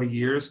some 40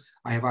 years.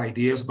 I have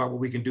ideas about what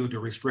we can do to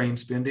restrain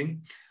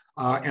spending.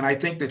 And I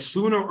think that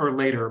sooner or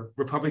later,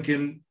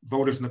 Republican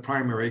voters in the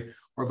primary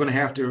are going to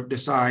have to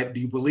decide,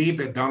 do you believe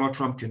that Donald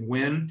Trump can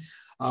win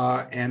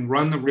and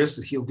run the risk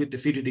that he'll get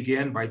defeated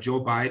again by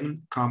Joe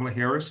Biden, Kamala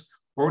Harris?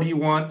 Or do you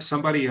want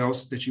somebody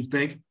else that you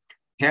think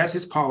has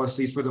his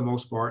policies for the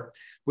most part,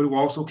 but who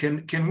also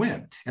can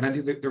win? And I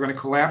think that they're going to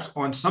collapse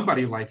on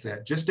somebody like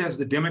that, just as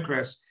the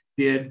Democrats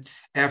did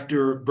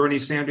after Bernie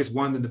Sanders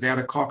won the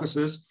Nevada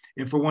caucuses.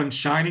 And for one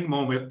shining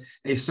moment,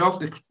 a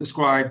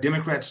self-described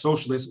Democrat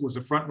socialist was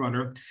the front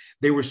runner.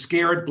 They were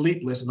scared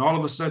bleepless, and all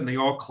of a sudden they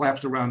all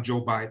collapsed around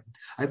Joe Biden.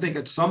 I think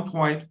at some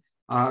point,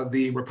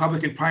 the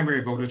Republican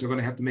primary voters are going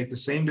to have to make the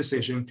same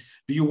decision.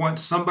 Do you want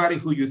somebody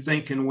who you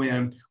think can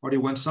win, or do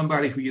you want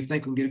somebody who you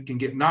think can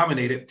get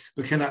nominated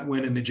but cannot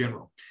win in the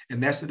general?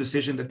 And that's the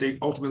decision that they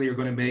ultimately are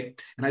going to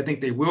make. And I think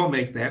they will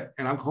make that.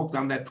 And I hope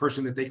I'm that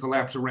person that they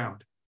collapse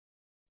around.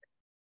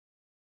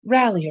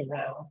 Rally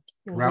around.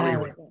 Rally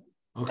around.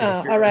 Okay.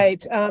 All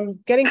right.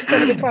 Getting to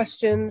some of the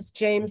questions,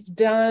 James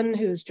Dunn,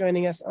 who's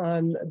joining us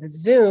on the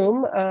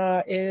Zoom,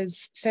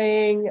 is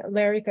saying,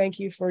 Larry, thank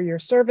you for your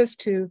service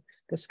to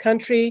this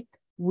country.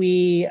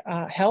 We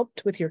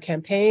helped with your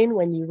campaign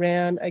when you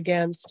ran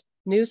against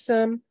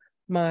Newsom.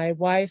 My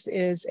wife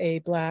is a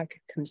Black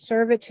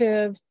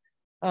conservative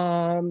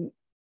and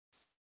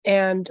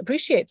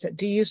appreciates it.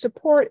 Do you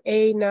support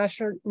a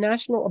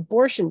national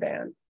abortion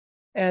ban?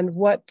 And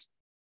what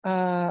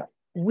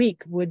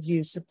week would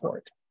you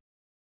support?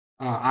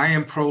 I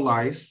am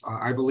pro-life.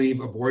 I believe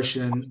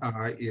abortion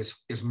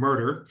is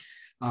murder,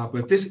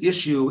 but this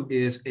issue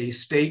is a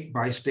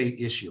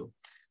state-by-state issue.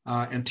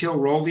 Until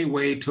Roe v.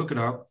 Wade took it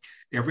up,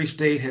 every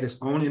state had its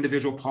own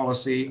individual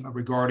policy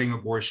regarding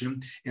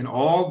abortion, and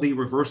all the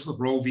reversal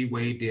of Roe v.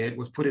 Wade did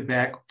was put it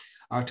back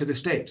to the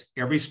states.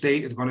 Every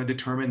state is going to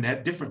determine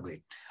that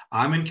differently.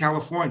 I'm in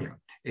California,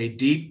 a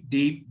deep,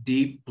 deep,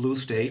 deep blue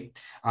state,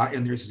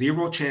 and there's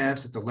zero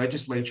chance that the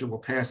legislature will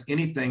pass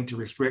anything to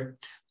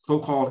restrict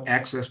so-called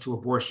access to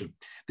abortion.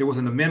 There was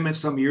an amendment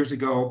some years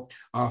ago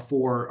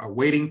for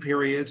waiting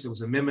periods. There was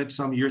an amendment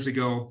some years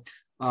ago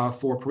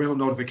for parental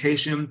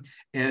notification,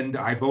 and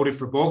I voted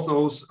for both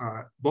those.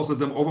 Both of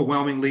them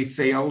overwhelmingly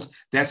failed.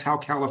 That's how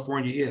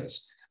California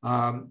is.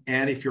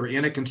 And if you're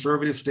in a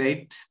conservative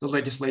state, the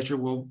legislature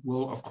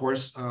will of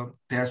course,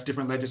 pass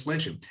different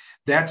legislation.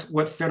 That's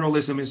what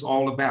federalism is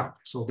all about.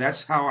 So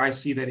that's how I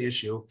see that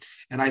issue.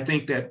 And I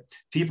think that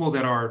people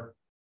that are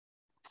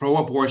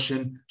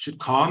pro-abortion should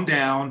calm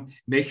down,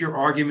 make your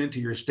argument to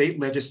your state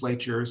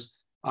legislatures,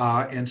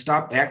 and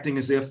stop acting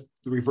as if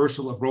the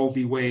reversal of Roe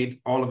v. Wade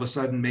all of a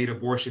sudden made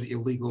abortion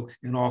illegal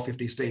in all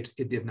 50 states.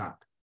 It did not.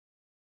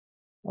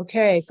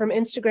 Okay, from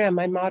Instagram,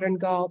 my modern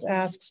Galt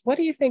asks, what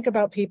do you think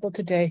about people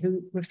today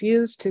who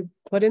refuse to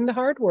put in the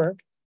hard work,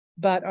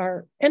 but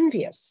are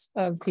envious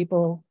of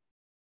people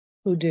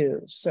who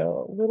do.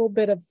 So a little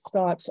bit of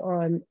thoughts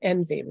on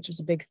envy, which is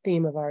a big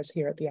theme of ours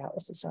here at the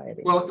Atlas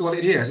Society. Well,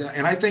 it is.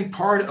 And I think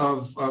part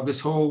of this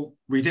whole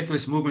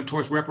ridiculous movement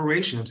towards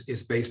reparations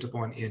is based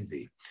upon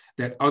envy,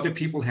 that other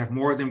people have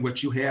more than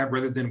what you have.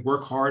 Rather than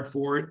work hard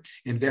for it,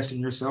 invest in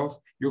yourself,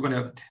 you're going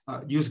to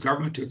use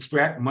government to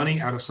extract money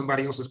out of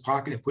somebody else's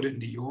pocket and put it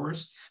into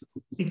yours.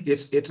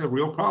 It's a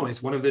real problem.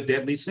 It's one of the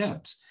deadly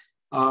sins.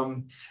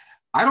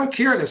 I don't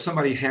care that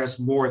somebody has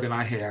more than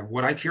I have.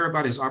 What I care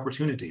about is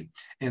opportunity.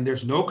 And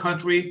there's no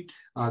country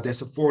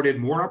that's afforded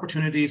more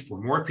opportunities for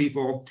more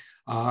people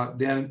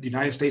than the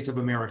United States of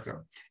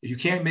America. If you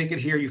can't make it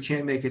here, you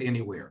can't make it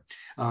anywhere.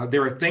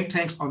 There are think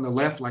tanks on the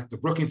left, like the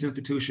Brookings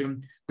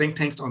Institution, think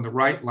tanks on the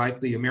right, like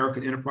the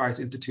American Enterprise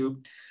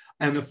Institute.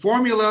 And the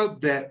formula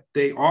that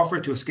they offer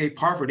to escape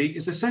poverty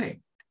is the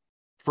same.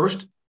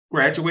 First,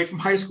 graduate from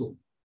high school.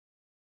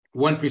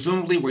 One,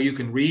 presumably where you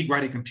can read,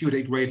 write, and compute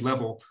at grade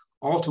level.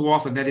 All too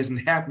often, that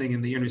isn't happening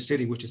in the inner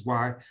city, which is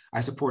why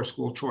I support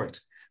school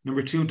choice.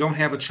 Number two, don't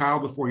have a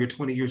child before you're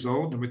 20 years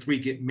old. Number three,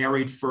 get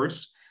married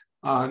first.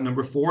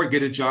 Number four,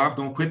 get a job.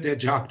 Don't quit that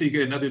job till you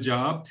get another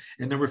job.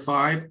 And number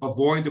five,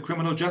 avoid the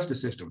criminal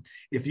justice system.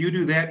 If you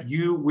do that,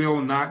 you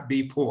will not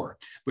be poor.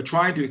 But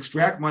trying to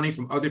extract money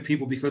from other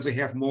people because they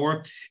have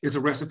more is a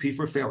recipe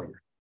for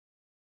failure.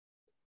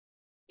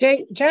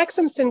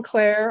 Jackson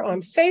Sinclair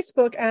on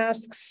Facebook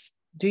asks,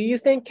 do you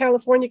think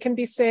California can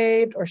be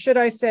saved? Or should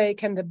I say,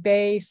 can the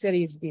Bay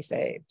Cities be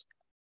saved?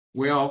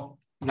 Well,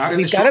 not in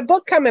We've got a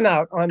book coming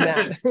out on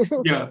that.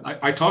 Yeah,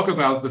 I talk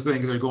about the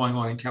things that are going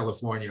on in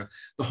California,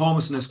 the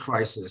homelessness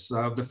crisis,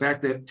 the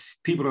fact that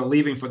people are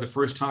leaving for the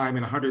first time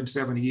in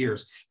 170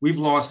 years. We've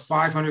lost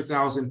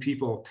 500,000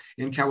 people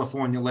in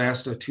California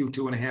last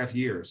 2.5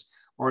 years.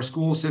 Our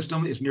school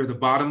system is near the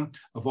bottom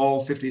of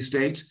all 50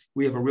 states.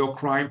 We have a real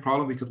crime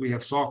problem because we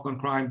have soft on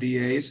crime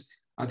DAs.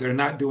 They're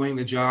not doing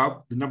the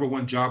job, the number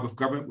one job of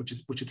government, which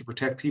is to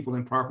protect people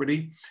and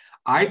property.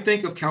 I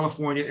think of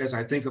California as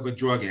I think of a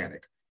drug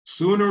addict.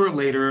 Sooner or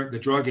later, the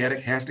drug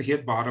addict has to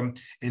hit bottom,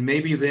 and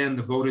maybe then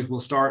the voters will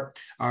start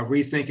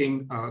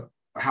rethinking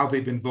how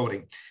they've been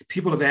voting.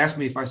 People have asked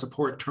me if I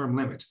support term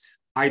limits.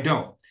 I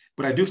don't,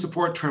 but I do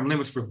support term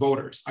limits for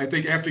voters. I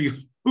think after you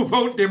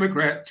vote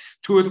Democrat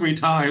 2 or 3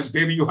 times,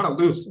 maybe you ought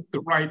to lose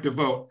the right to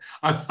vote.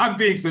 I'm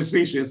being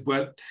facetious,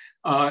 but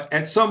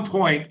at some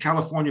point,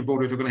 California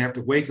voters are going to have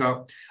to wake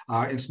up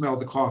and smell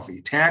the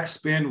coffee. Tax,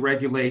 spend,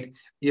 regulate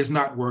is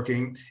not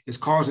working. It's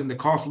causing the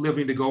cost of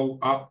living to go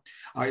up.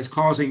 It's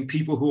causing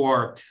people who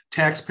are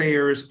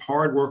taxpayers,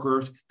 hard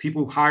workers,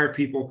 people who hire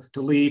people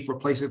to leave for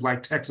places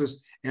like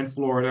Texas and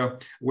Florida,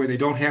 where they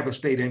don't have a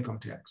state income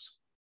tax.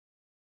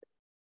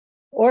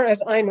 Or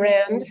as Ayn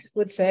Rand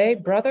would say,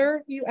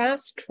 brother, you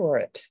asked for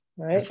it,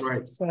 right? That's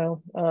right.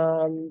 So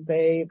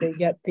they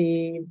get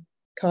the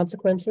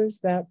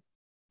consequences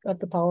of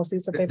the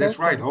policies that they vote for. That's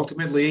right.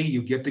 Ultimately,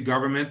 you get the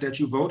government that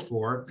you vote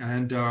for.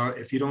 And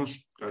if you don't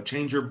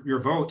change your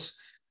votes,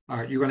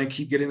 you're going to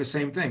keep getting the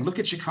same thing. Look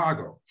at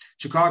Chicago.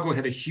 Chicago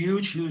had a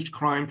huge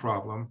crime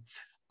problem.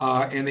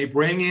 And they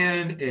bring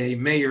in a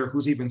mayor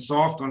who's even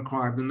soft on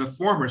crime than the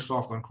former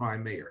soft on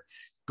crime mayor.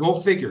 Go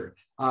figure.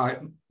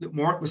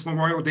 This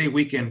Memorial Day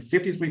weekend,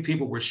 53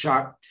 people were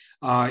shot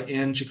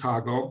in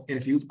Chicago. And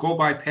if you go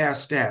by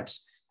past stats,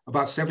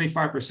 about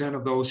 75%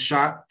 of those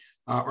shot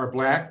are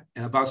Black,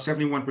 and about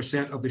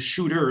 71% of the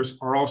shooters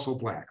are also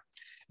Black.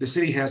 The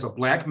city has a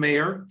Black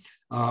mayor,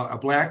 a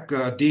Black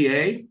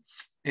DA,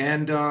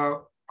 and who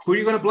are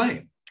you going to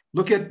blame?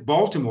 Look at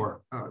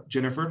Baltimore,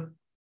 Jennifer.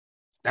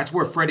 That's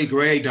where Freddie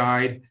Gray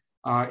died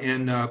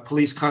in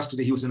police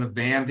custody. He was in a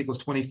van, I think it was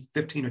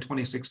 2015 or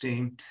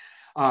 2016.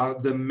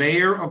 The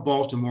mayor of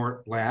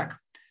Baltimore, Black.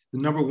 The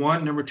number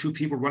 1, number 2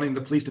 people running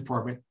the police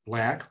department,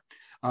 Black.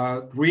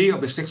 3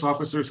 of the 6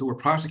 officers who were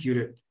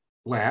prosecuted,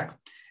 Black.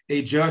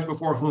 A judge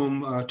before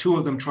whom 2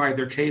 of them tried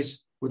their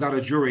case without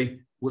a jury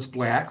was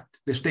Black.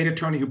 The state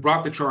attorney who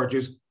brought the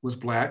charges was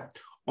Black.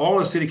 All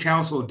the city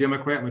council,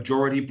 Democrat,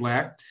 majority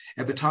Black.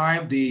 At the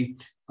time, the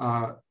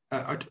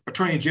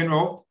attorney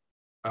general,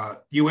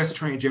 U.S.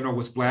 attorney general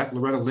was Black,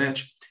 Loretta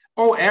Lynch.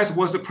 Oh, as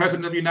was the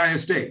president of the United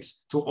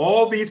States. So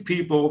all these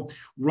people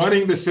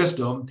running the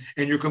system,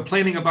 and you're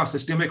complaining about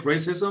systemic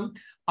racism?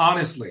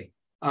 Honestly,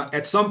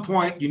 at some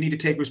point, you need to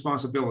take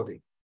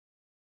responsibility.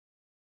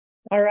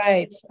 All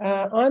right.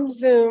 On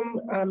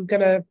Zoom, I'm going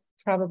to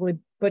probably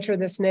butcher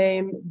this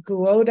name,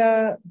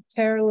 Guoda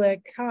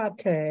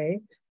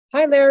Terlecate.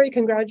 Hi, Larry.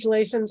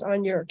 Congratulations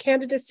on your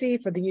candidacy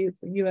for the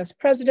U.S.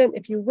 president.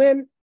 If you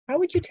win, how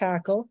would you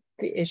tackle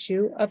the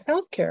issue of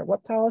healthcare?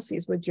 What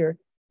policies would your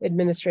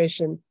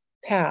administration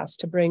pass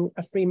to bring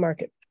a free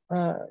market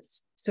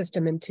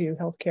system into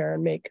healthcare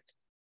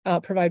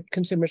and provide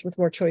consumers with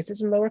more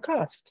choices and lower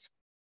costs?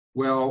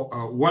 Well,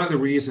 one of the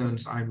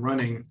reasons I'm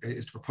running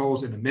is to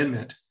propose an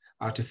amendment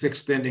to fix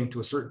spending to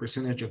a certain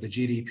percentage of the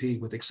GDP,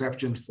 with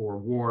exceptions for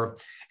war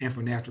and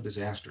for natural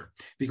disaster.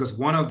 Because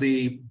one of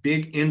the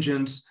big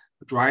engines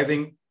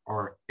driving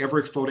our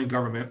ever-exploding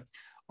government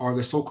are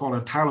the so-called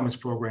entitlements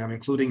program,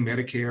 including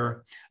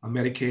Medicare,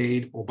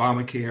 Medicaid,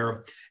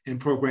 Obamacare, and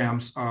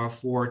programs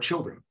for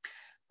children.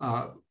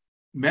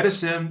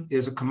 Medicine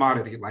is a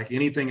commodity like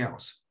anything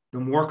else. The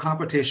more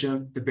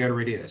competition, the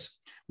better it is.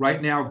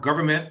 Right now,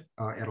 government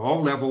at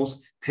all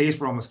levels pays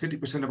for almost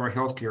 50% of our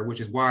healthcare, which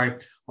is why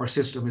our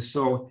system is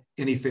so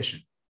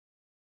inefficient.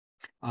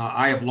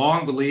 I have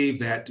long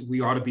believed that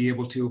we ought to be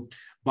able to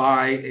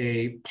buy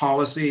a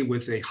policy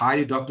with a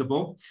high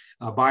deductible,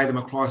 buy them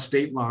across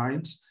state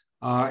lines,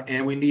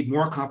 and we need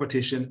more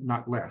competition,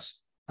 not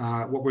less.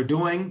 What we're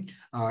doing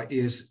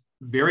is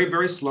very,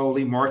 very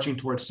slowly marching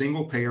towards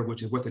single payer,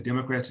 which is what the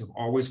Democrats have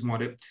always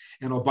wanted.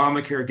 And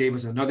Obamacare gave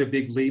us another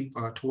big leap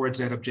towards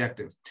that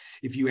objective.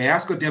 If you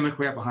ask a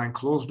Democrat behind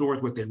closed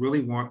doors what they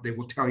really want, they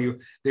will tell you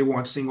they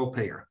want single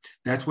payer.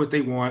 That's what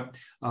they want.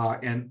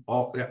 And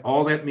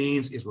all that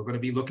means is we're going to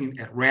be looking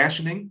at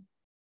rationing,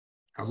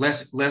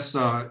 less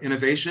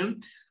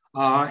innovation.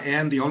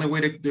 And the only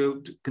way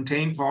to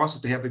contain costs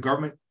is to have the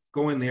government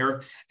go in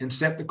there and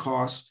set the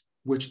costs,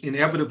 which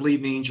inevitably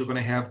means you're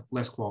going to have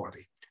less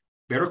quality.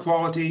 Better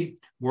quality,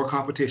 more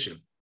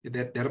competition.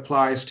 That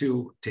applies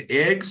to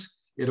eggs.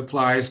 It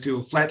applies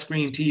to flat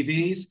screen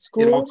TVs.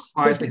 Schools. It also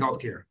applies to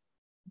healthcare.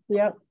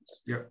 Yep.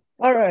 Yep.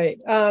 All right.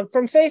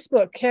 From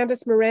Facebook,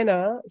 Candice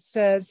Morena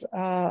says,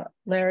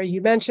 Larry,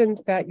 you mentioned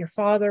that your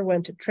father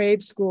went to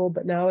trade school,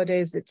 but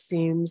nowadays it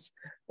seems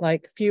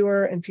like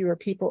fewer and fewer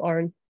people are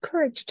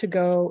encouraged to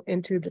go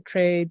into the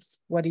trades.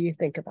 What do you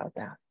think about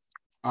that?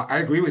 I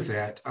agree with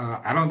that.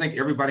 I don't think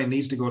everybody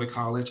needs to go to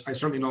college. I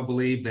certainly don't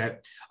believe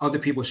that other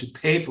people should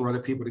pay for other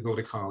people to go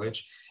to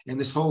college. And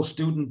this whole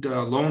student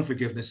loan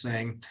forgiveness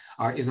thing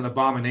is an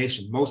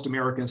abomination. Most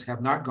Americans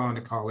have not gone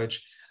to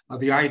college.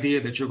 The idea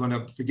that you're going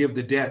to forgive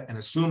the debt and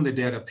assume the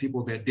debt of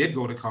people that did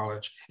go to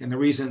college, and the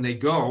reason they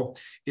go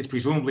is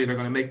presumably they're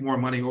going to make more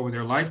money over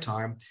their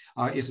lifetime,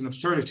 is an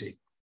absurdity.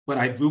 But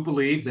I do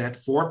believe that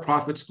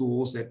for-profit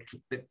schools that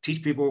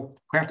teach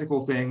people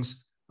practical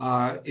things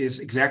is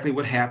exactly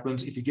what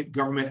happens if you get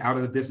government out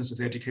of the business of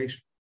education.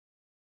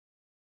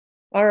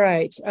 All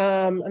right.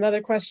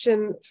 Another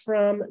question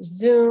from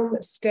Zoom,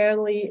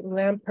 Stanley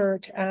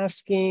Lampert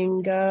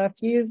asking if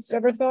you've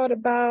ever thought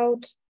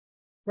about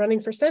running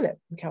for Senate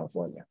in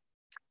California.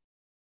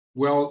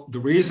 Well, the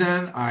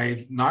reason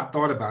I've not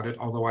thought about it,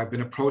 although I've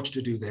been approached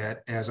to do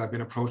that, as I've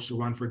been approached to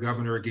run for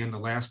governor again the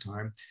last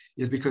time,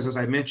 is because, as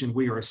I mentioned,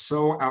 we are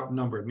so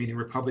outnumbered, meaning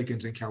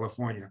Republicans in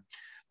California.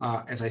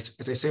 As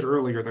I said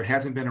earlier, there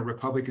hasn't been a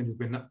Republican who's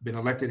been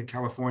elected in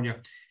California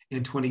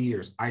in 20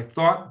 years. I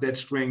thought that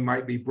string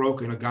might be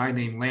broken. A guy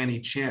named Lanny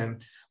Chen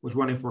was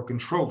running for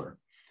controller.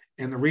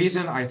 And the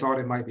reason I thought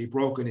it might be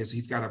broken is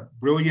he's got a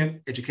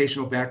brilliant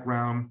educational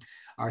background.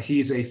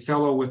 He's a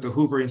fellow with the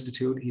Hoover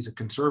Institute. He's a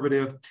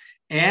conservative.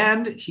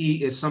 And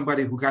he is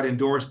somebody who got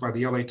endorsed by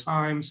the LA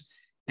Times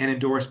and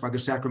endorsed by the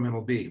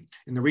Sacramento Bee.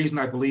 And the reason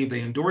I believe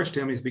they endorsed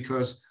him is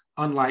because,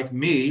 unlike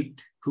me,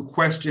 who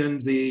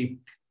questioned the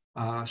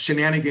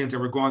shenanigans that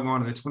were going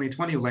on in the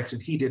 2020 election,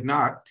 he did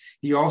not.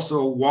 He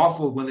also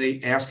waffled when they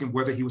asked him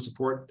whether he would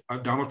support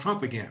Donald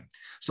Trump again.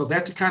 So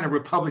that's the kind of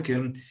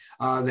Republican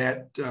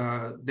that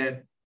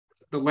the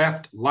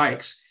left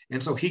likes.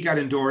 And so he got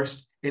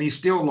endorsed, and he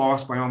still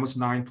lost by almost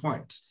 9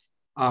 points.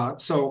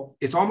 So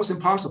it's almost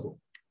impossible.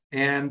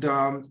 And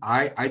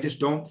I just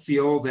don't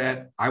feel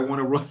that I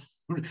want to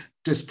run,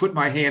 just put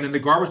my hand in the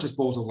garbage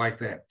disposal like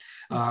that.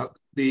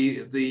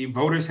 The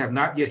voters have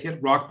not yet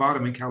hit rock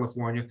bottom in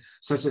California,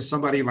 such that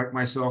somebody like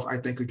myself, I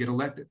think, could get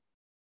elected.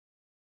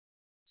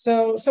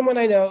 So someone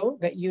I know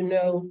that you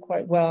know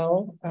quite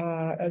well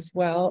as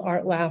well,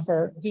 Art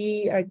Laffer,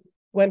 I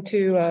went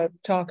to a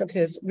talk of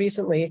his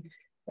recently,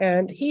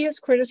 and he has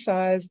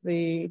criticized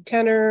the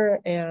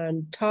tenor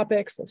and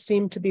topics that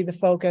seem to be the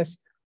focus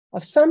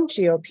of some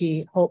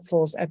GOP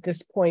hopefuls at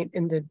this point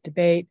in the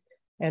debate.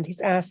 And he's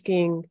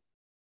asking,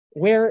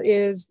 where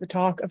is the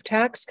talk of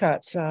tax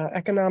cuts,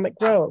 economic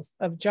growth,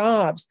 of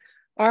jobs?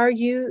 Are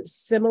you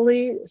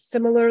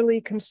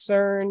similarly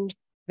concerned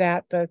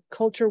that the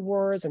culture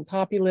wars and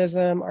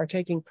populism are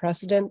taking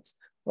precedence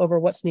over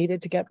what's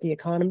needed to get the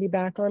economy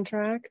back on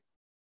track?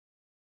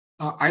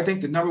 I think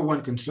the number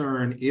one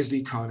concern is the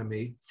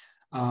economy.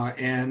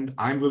 And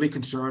I'm really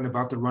concerned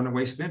about the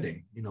runaway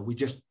spending. You know, we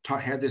just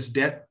had this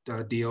debt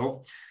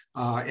deal.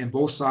 And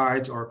both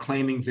sides are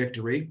claiming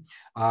victory.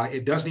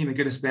 It doesn't even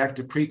get us back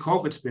to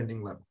pre-COVID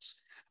spending levels.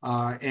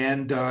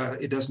 And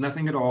it does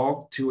nothing at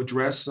all to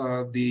address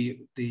the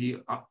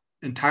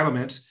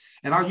entitlements.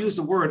 And I'll use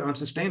the word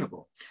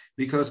unsustainable,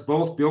 because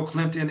both Bill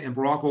Clinton and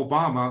Barack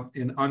Obama,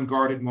 in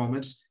unguarded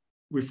moments,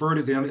 refer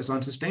to them as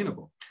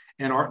unsustainable.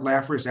 And Art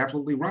Laffer is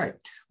absolutely right.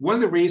 One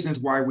of the reasons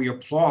why we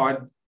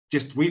applaud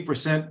just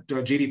 3%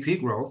 GDP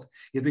growth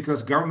is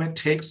because government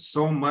takes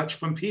so much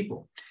from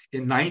people.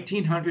 In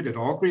 1900, at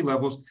all three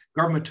levels,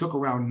 government took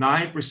around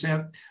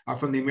 9%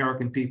 from the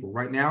American people.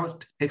 Right now,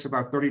 it takes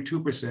about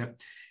 32%.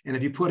 And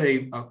if you put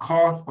a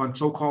cost on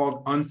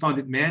so-called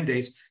unfunded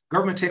mandates,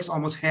 government takes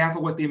almost half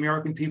of what the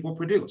American people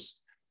produce.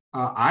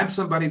 I'm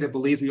somebody that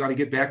believes we ought to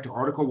get back to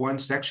Article 1,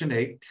 Section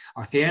 8,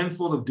 a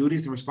handful of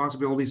duties and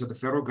responsibilities of the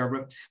federal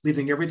government,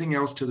 leaving everything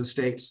else to the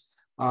states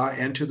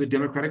and to the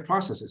democratic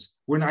processes.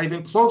 We're not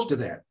even close to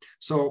that.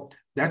 So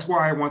that's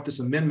why I want this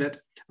amendment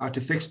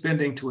to fix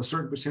spending to a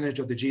certain percentage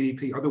of the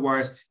GDP.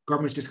 Otherwise,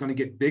 government's just going to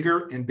get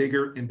bigger and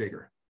bigger and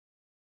bigger.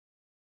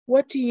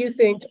 What do you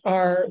think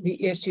are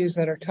the issues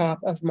that are top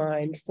of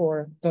mind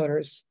for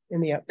voters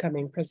in the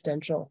upcoming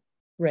presidential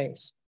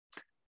race?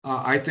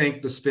 I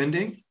think the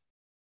spending,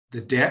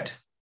 the debt,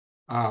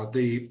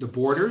 the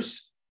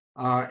borders,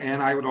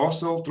 and I would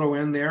also throw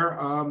in there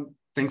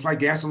things like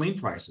gasoline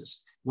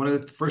prices. One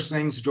of the first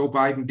things Joe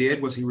Biden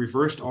did was he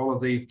reversed all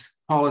of the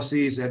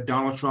policies that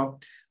Donald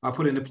Trump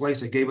put into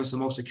place that gave us the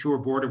most secure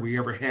border we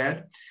ever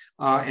had,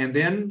 and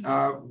then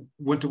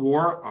went to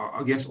war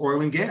against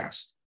oil and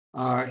gas.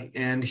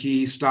 And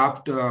he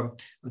stopped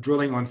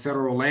drilling on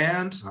federal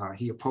lands.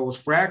 He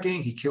opposed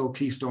fracking. He killed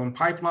Keystone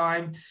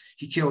Pipeline.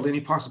 He killed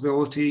any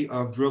possibility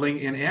of drilling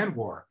in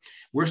Anwar.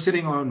 We're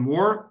sitting on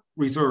more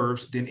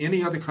reserves than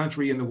any other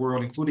country in the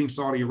world, including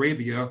Saudi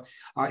Arabia,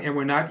 and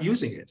we're not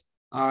using it.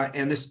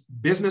 And this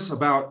business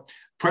about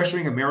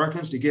pressuring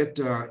Americans to get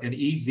an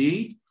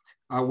EV,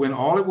 when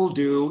all it will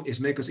do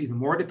is make us even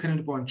more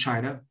dependent upon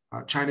China.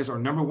 China is our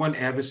number one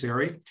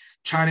adversary.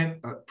 China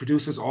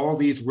produces all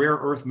these rare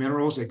earth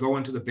minerals that go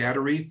into the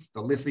battery,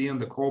 the lithium,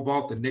 the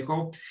cobalt, the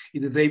nickel.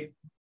 Either they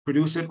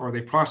produce it or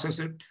they process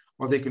it,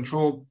 or they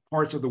control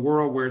parts of the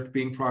world where it's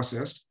being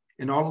processed.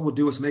 And all it will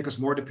do is make us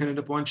more dependent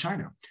upon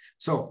China.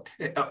 So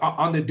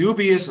on the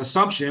dubious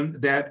assumption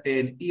that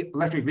an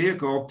electric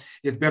vehicle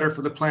is better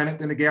for the planet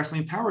than a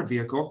gasoline-powered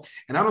vehicle,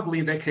 and I don't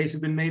believe that case has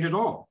been made at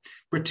all,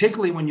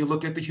 particularly when you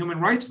look at the human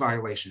rights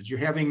violations. You're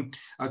having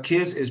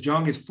kids as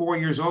young as 4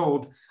 years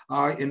old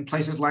in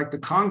places like the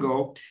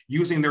Congo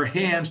using their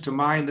hands to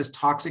mine this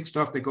toxic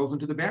stuff that goes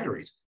into the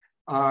batteries.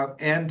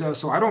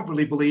 So I don't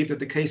really believe that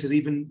the case is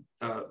even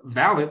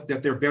valid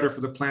that they're better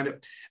for the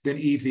planet than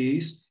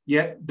EVs.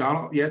 Yet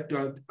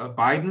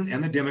Biden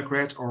and the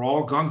Democrats are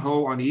all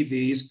gung-ho on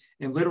EVs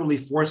and literally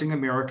forcing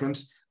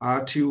Americans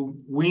to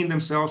wean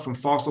themselves from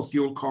fossil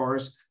fuel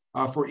cars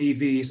for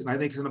EVs. And I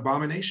think it's an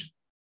abomination.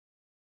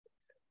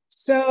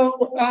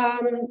 So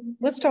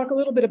let's talk a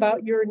little bit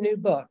about your new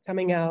book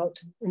coming out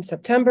in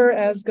September,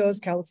 As Goes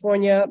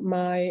California,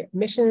 My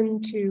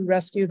Mission to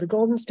Rescue the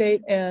Golden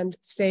State and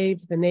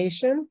Save the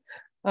Nation.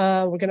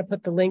 We're going to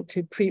put the link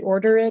to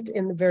pre-order it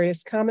in the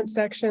various comment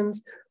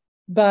sections,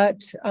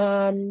 but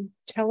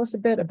tell us a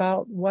bit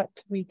about what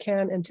we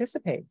can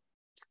anticipate.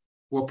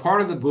 Well,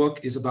 part of the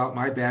book is about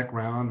my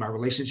background, my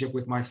relationship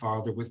with my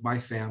father, with my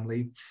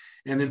family.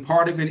 And then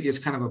part of it is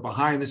kind of a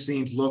behind the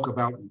scenes look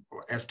about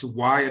as to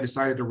why I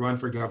decided to run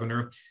for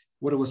governor,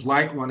 what it was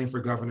like running for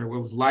governor, what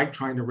it was like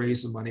trying to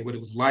raise the money, what it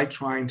was like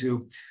trying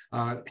to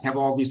have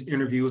all these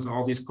interviews and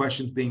all these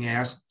questions being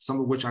asked, some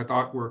of which I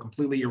thought were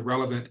completely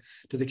irrelevant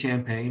to the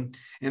campaign.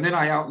 And then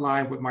I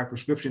outlined what my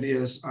prescription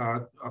is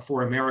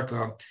for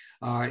America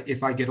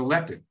if I get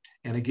elected.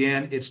 And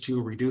again, it's to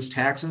reduce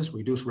taxes,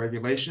 reduce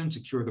regulation,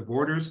 secure the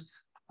borders,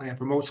 and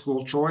promote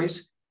school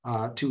choice,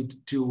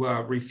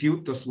 to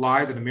refute this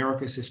lie that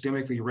America is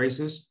systemically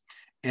racist,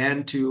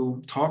 and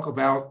to talk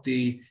about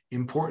the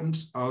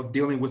importance of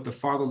dealing with the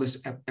fatherless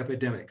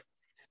epidemic.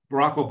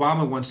 Barack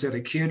Obama once said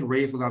a kid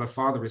raised without a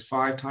father is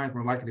 5 times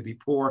more likely to be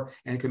poor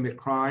and commit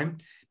crime,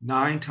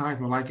 9 times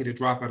more likely to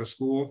drop out of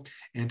school,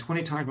 and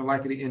 20 times more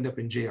likely to end up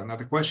in jail. Now,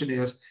 the question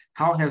is,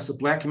 how has the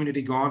Black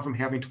community gone from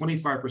having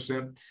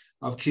 25%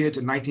 of kids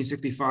in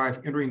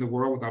 1965 entering the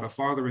world without a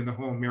father in the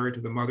home married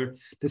to the mother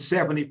to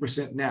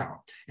 70%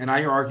 now? And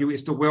I argue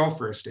it's the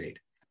welfare state.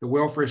 The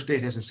welfare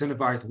state has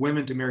incentivized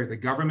women to marry the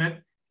government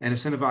and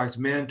incentivized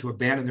men to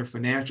abandon their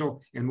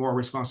financial and moral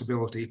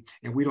responsibility.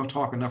 And we don't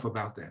talk enough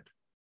about that.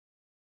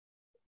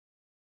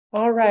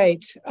 All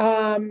right.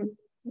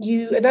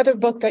 Another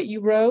book that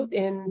you wrote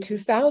in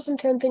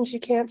 2010, Things You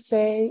Can't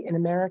Say in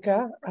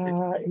America,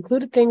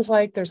 included things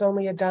like there's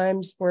only a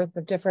dime's worth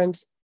of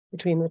difference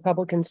between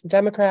Republicans and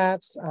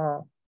Democrats,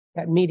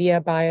 that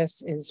media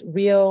bias is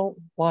real,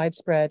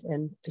 widespread,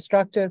 and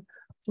destructive.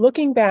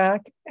 Looking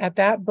back at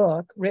that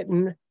book,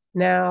 written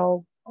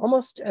now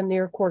almost a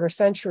near quarter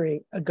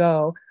century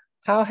ago,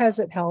 how has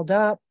it held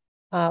up?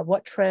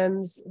 What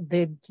trends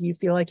did you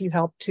feel like you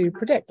helped to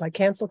predict, like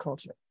cancel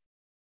culture?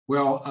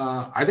 Well,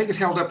 I think it's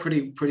held up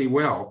pretty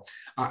well.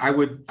 I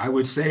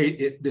would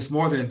say there's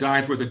more than a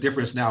dime's worth of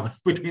difference now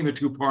between the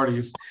two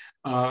parties.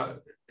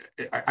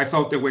 I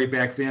felt that way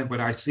back then, but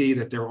I see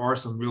that there are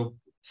some real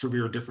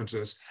severe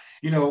differences.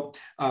 You know,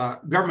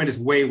 government is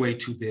way, way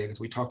too big, as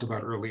we talked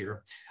about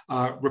earlier.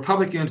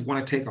 Republicans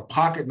want to take a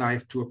pocket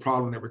knife to a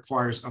problem that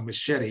requires a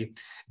machete.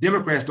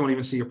 Democrats don't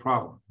even see a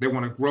problem. They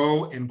want to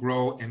grow and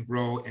grow and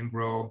grow and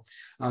grow.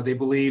 They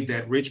believe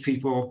that rich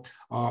people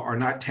are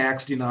not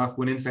taxed enough,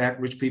 when in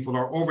fact, rich people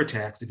are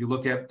overtaxed. If you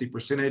look at the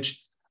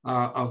percentage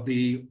of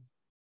the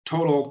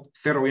total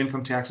federal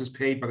income taxes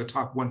paid by the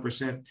top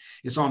 1%,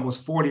 it's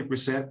almost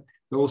 40%.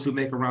 Those who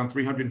make around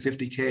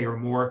 $350K or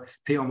more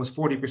pay almost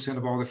 40%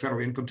 of all the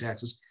federal income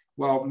taxes.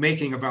 while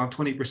making around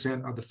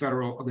 20%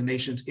 of the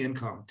nation's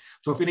income.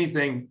 So if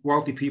anything,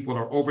 wealthy people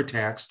are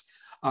overtaxed.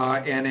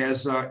 And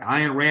as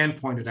Ayn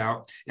Rand pointed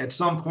out, at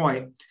some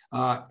point,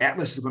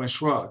 Atlas is going to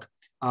shrug.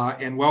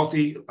 And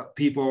wealthy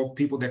people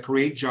that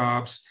create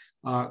jobs,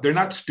 they're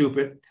not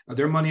stupid.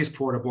 Their money is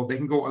portable. They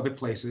can go other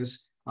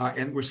places.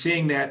 And we're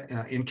seeing that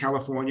in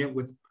California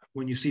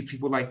when you see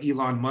people like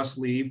Elon Musk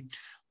leave.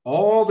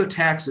 All the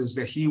taxes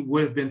that he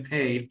would have been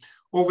paid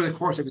over the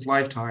course of his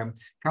lifetime,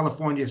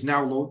 California is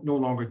now no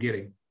longer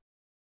getting.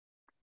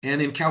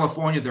 And in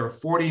California, there are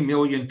 40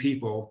 million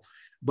people,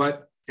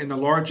 but in the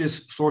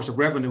largest source of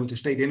revenue is the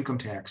state income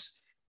tax.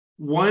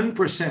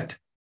 1%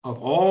 of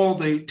all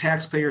the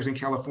taxpayers in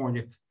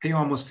California pay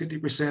almost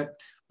 50%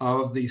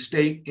 of the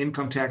state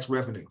income tax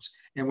revenues.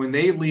 And when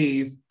they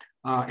leave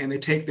and they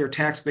take their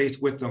tax base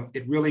with them,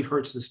 it really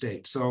hurts the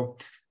state. So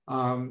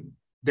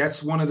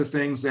that's one of the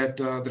things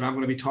that I'm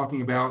going to be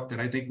talking about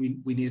that I think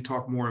we need to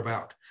talk more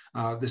about.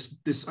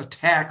 This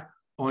attack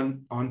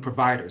on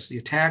providers, the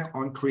attack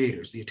on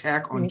creators, the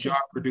attack on job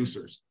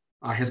producers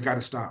has got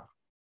to stop.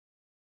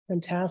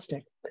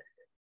 Fantastic.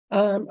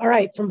 All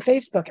right, from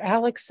Facebook,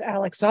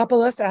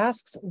 Alexopoulos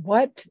asks,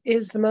 what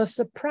is the most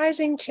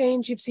surprising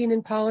change you've seen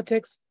in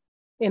politics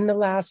in the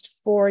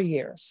last 4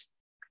 years?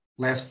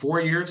 Last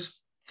 4 years?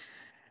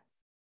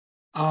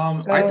 I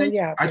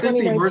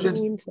think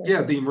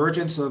the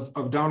emergence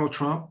of Donald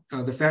Trump,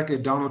 the fact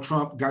that Donald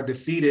Trump got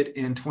defeated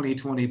in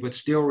 2020, but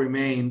still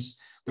remains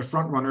the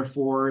front runner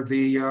for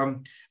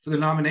the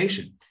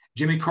nomination.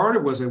 Jimmy Carter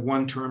was a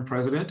one-term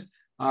president.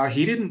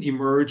 He didn't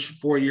emerge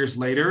 4 years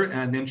later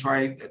and then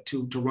try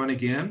to run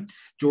again.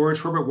 George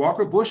Herbert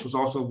Walker Bush was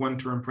also a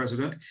one-term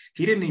president.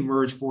 He didn't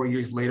emerge 4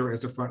 years later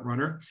as a front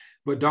runner,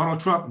 but Donald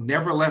Trump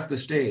never left the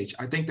stage.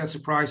 I think that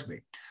surprised me.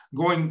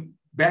 Going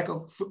back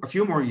a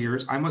few more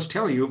years, I must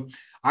tell you,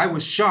 I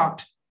was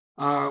shocked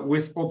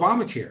with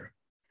Obamacare.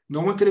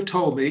 No one could have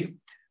told me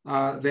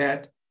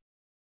that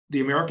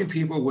the American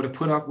people would have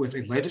put up with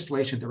a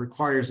legislation that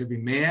requires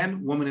every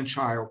man, woman, and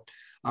child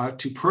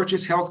to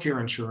purchase healthcare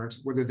insurance,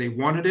 whether they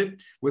wanted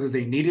it, whether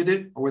they needed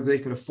it, or whether they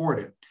could afford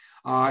it.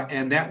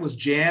 And that was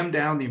jammed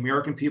down the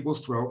American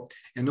people's throat.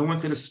 And no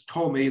one could have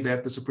told me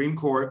that the Supreme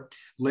Court,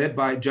 led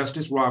by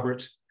Justice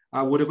Roberts,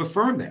 would have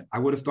affirmed that. I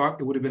would have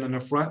thought it would have been an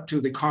affront to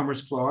the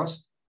Commerce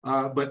Clause.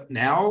 But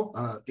now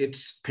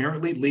it's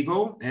apparently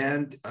legal,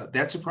 and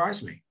that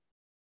surprised me.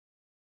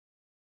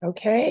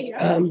 Okay.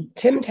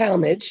 Tim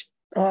Talmadge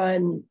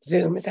on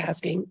Zoom is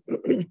asking,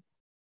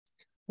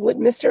 would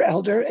Mr.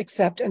 Elder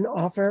accept an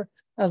offer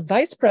of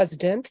vice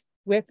president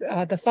with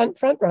the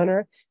front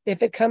runner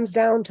if it comes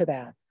down to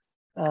that?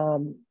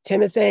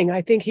 Tim is saying,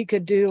 I think he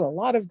could do a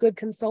lot of good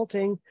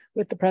consulting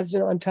with the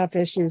president on tough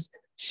issues,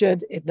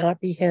 should it not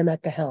be him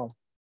at the helm.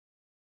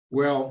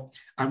 Well,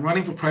 I'm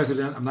running for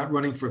president. I'm not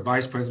running for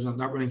vice president. I'm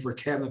not running for a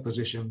cabinet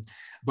position.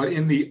 But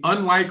in the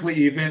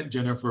unlikely event,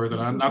 Jennifer, that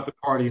I'm not the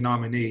party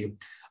nominee,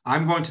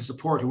 I'm going to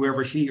support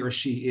whoever he or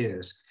she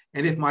is.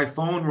 And if my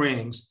phone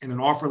rings and an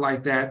offer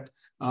like that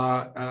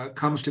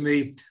comes to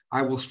me,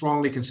 I will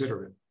strongly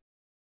consider it.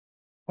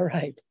 All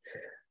right.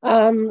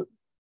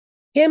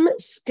 Kim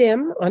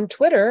Stim on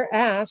Twitter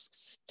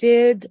asks,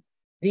 did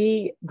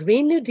the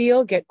Green New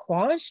Deal get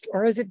quashed,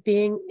 or is it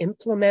being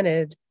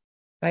implemented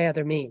by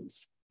other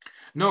means?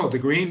 No, the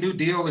Green New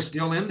Deal is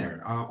still in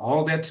there.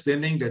 All that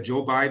spending that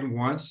Joe Biden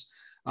wants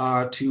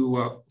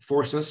to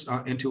force us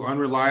into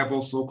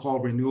unreliable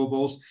so-called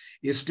renewables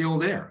is still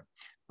there.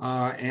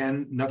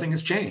 And nothing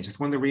has changed. It's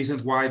one of the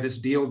reasons why this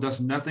deal does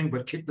nothing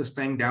but kick this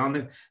thing down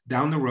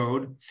the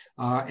road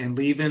and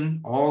leaving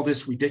all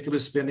this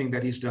ridiculous spending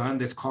that he's done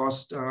that's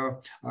caused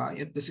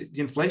the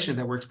inflation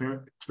that we're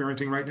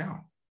experiencing right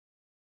now.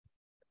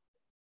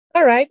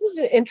 All right, this is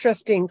an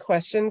interesting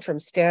question from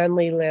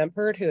Stanley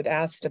Lampert, who had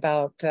asked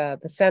about the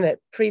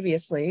Senate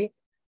previously.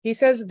 He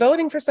says,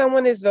 voting for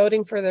someone is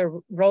voting for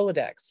the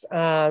Rolodex.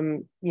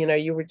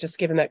 You were just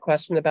given that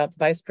question about the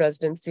vice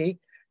presidency.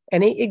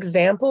 Any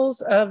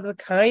examples of the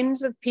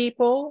kinds of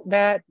people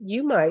that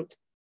you might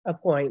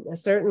appoint?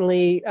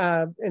 Certainly,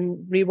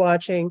 in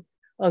rewatching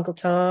Uncle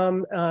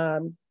Tom,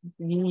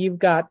 you've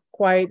got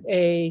quite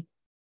a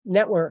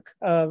network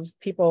of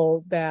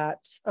people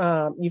that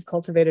you've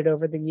cultivated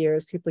over the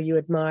years, people you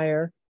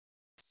admire.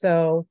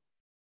 So,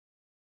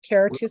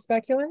 care to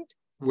speculate?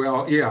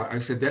 Well, yeah, I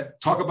said that.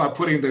 Talk about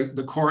putting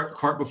the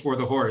cart before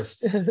the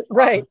horse.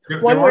 Right,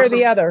 one way or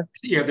the other.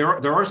 Yeah,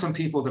 there are some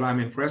people that I'm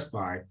impressed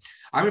by.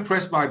 I'm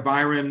impressed by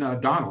Byron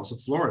Donalds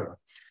of Florida.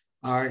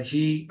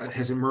 He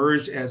has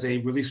emerged as a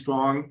really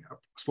strong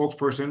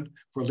spokesperson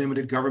for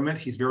limited government.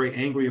 He's very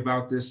angry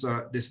about this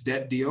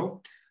debt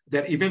deal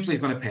that eventually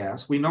is going to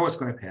pass. We know it's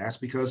going to pass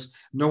because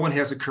no one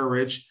has the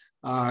courage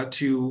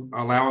to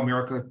allow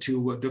America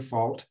to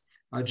default.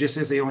 Just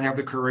as they don't have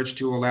the courage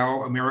to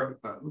allow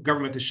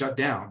government to shut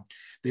down.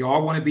 They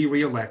all want to be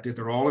reelected.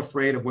 They're all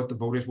afraid of what the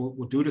voters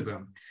will do to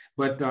them.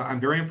 But I'm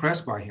very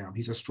impressed by him.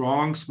 He's a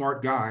strong,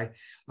 smart guy.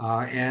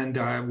 And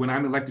when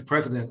I'm elected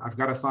president, I've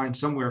got to find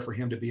somewhere for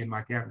him to be in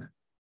my cabinet.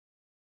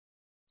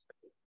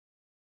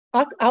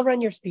 I'll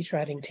run your speech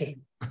writing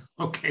team.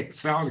 Okay,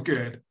 sounds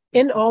good.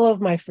 In all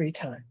of my free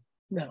time.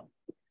 No.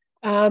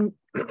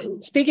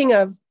 Speaking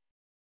of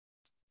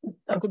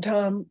Uncle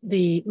Tom,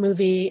 the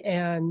movie,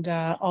 and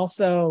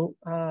also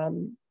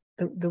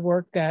the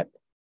work that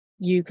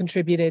you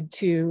contributed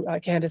to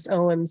Candace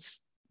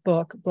Owens'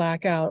 book,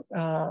 Blackout,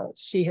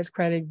 she has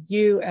credited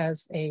you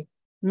as a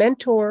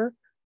mentor.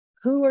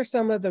 Who are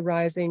some of the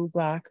rising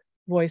Black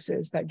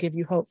voices that give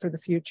you hope for the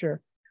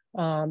future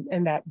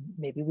and that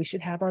maybe we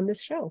should have on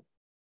this show?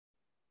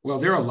 Well,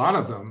 there are a lot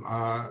of them.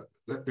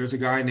 There's a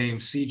guy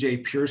named C.J.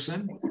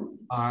 Pearson,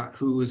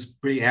 who is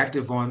pretty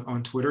active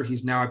on Twitter.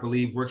 He's now, I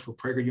believe, works for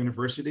Prager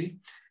University.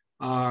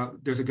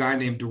 There's a guy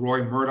named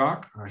DeRoy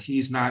Murdoch.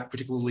 He's not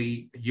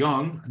particularly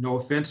young. No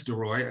offense,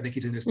 DeRoy. I think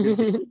he's in his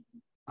 50s.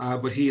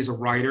 But he is a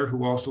writer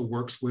who also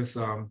works with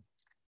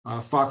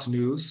Fox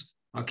News.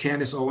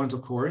 Candace Owens,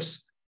 of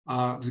course.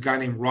 There's a guy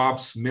named Rob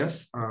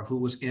Smith,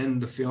 who was in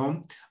the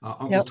film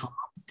Uncle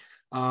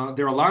Tom.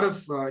 There are a lot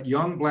of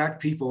young Black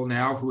people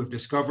now who have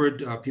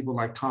discovered people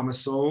like Thomas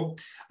Sowell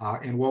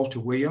and Walter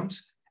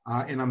Williams.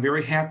 And I'm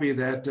very happy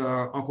that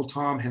Uncle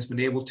Tom has been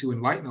able to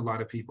enlighten a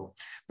lot of people.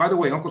 By the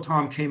way, Uncle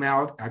Tom came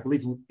out, I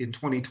believe, in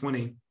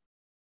 2020.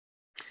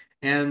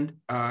 And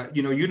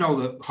you know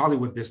the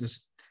Hollywood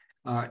business.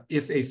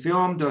 If a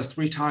film does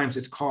 3 times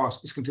its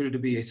cost, it's considered to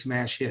be a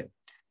smash hit.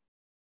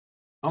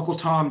 Uncle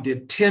Tom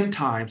did 10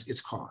 times its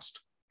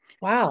cost.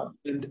 Wow.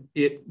 And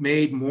it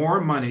made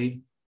more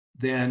money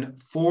than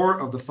 4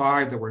 of the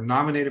 5 that were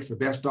nominated for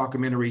Best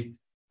Documentary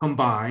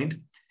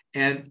combined.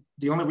 And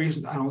the only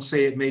reason I don't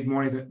say it made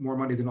more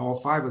money than all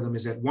 5 of them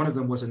is that one of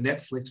them was a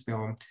Netflix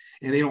film,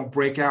 and they don't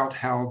break out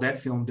how that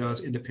film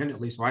does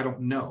independently, so I don't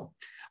know.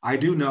 I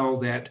do know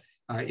that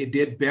it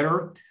did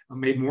better,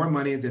 made more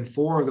money than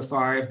 4 of the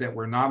 5 that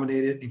were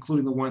nominated,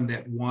 including the one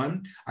that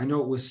won. I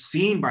know it was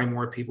seen by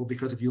more people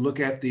because if you look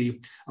at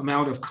the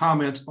amount of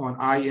comments on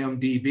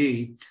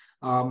IMDb,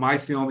 my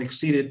film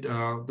exceeded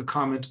the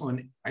comments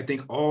on, I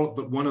think, all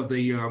but one of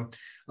the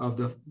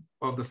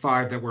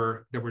 5 that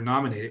were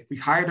nominated. We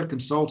hired a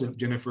consultant,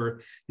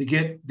 Jennifer, to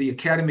get the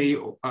Academy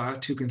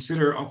to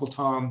consider Uncle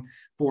Tom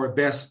for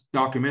Best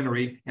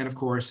Documentary, and of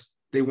course,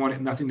 they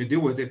wanted nothing to do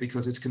with it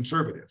because it's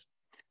conservative,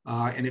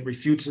 and it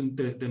refutes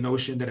the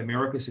notion that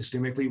America is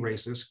systemically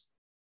racist,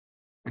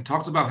 and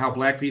talks about how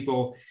Black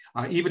people,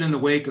 even in the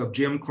wake of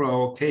Jim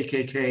Crow,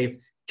 KKK,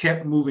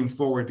 kept moving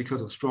forward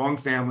because of strong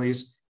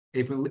families,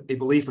 a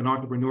belief in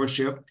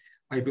entrepreneurship,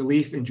 a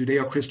belief in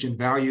Judeo-Christian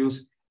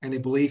values, and a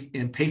belief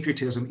in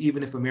patriotism,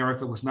 even if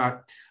America was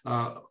not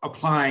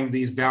applying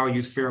these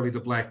values fairly to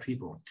Black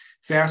people.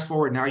 Fast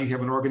forward, now you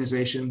have an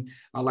organization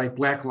like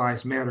Black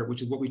Lives Matter,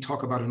 which is what we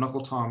talk about in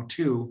Uncle Tom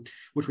 2,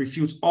 which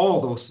refutes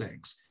all those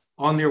things.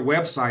 On their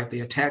website,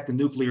 they attack the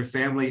nuclear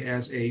family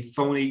as a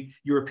phony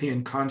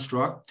European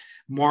construct.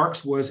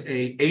 Marx was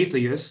an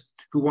atheist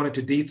who wanted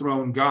to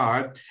dethrone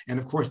God, and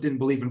of course didn't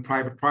believe in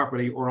private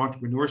property or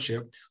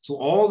entrepreneurship. So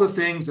all the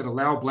things that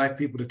allow Black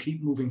people to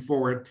keep moving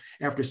forward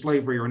after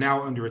slavery are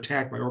now under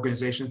attack by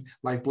organizations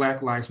like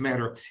Black Lives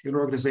Matter, an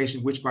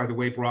organization which, by the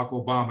way, Barack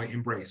Obama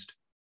embraced.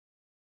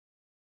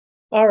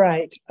 All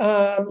right.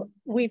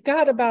 We've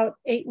got about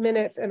 8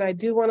 minutes, and I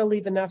do want to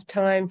leave enough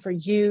time for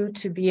you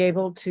to be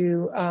able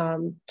to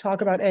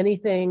talk about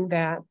anything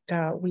that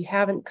we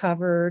haven't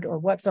covered, or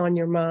what's on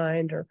your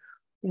mind, or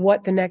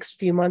what the next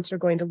few months are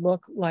going to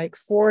look like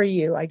for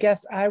you. I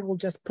guess I will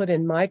just put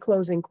in my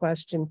closing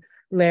question,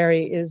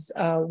 Larry, is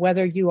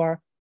whether you are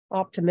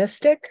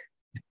optimistic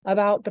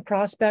about the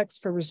prospects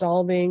for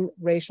resolving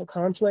racial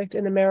conflict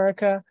in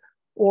America,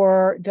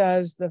 or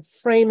does the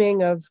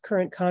framing of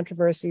current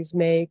controversies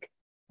make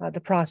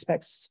the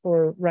prospects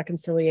for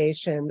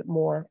reconciliation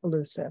more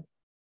elusive?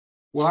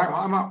 Well,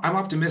 I'm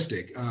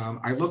optimistic.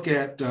 I look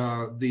at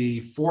the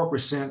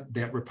 4%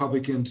 that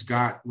Republicans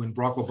got when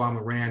Barack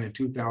Obama ran in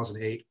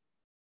 2008.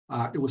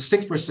 It was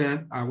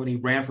 6% when he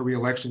ran for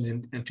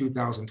re-election in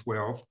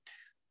 2012.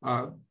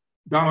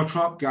 Donald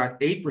Trump got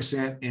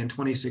 8% in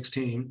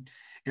 2016.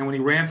 And when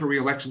he ran for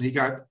re-election, he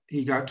got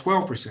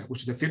 12%,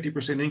 which is a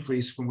 50%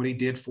 increase from what he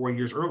did 4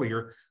 years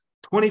earlier.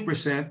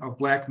 20% of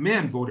Black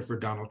men voted for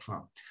Donald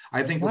Trump.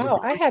 I think.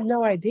 Wow, I had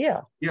no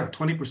idea. Yeah,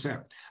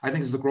 20%. I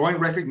think there's a growing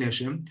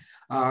recognition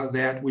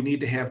that we need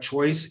to have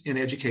choice in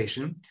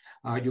education.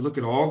 You look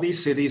at all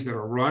these cities that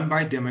are run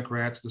by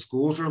Democrats, the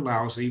schools are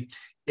lousy.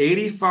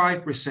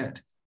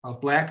 85% of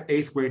Black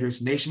 8th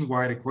graders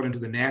nationwide, according to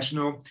the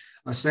National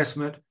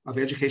Assessment of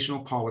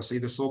Educational Policy,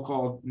 the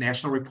so-called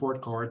National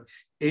Report Card,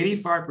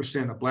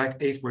 85% of Black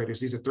 8th graders,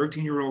 these are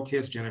 13-year-old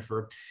kids,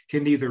 Jennifer,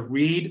 can neither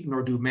read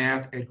nor do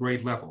math at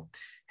grade level.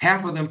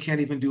 Half of them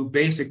can't even do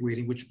basic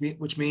reading,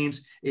 which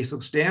means a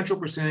substantial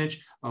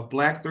percentage of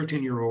Black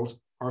 13-year-olds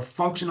are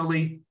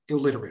functionally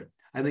illiterate.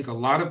 I think a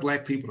lot of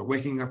Black people are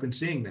waking up and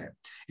seeing that.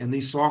 And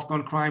these soft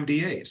on crime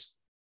DAs.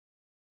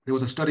 There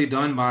was a study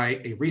done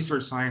by a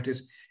research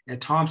scientist at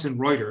Thomson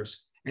Reuters,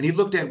 And he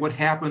looked at what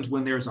happens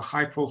when there's a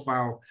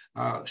high-profile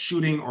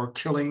shooting or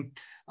killing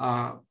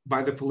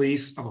by the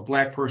police of a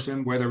Black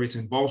person, whether it's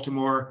in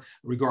Baltimore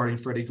regarding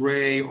Freddie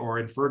Gray, or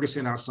in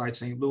Ferguson outside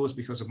St. Louis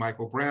because of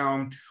Michael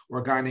Brown, or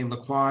a guy named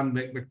Laquan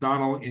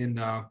McDonald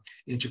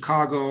in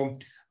Chicago.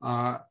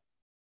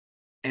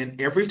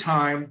 And every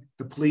time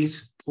the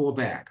police pull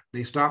back,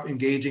 they stop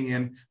engaging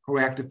in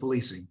proactive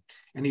policing.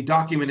 And he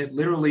documented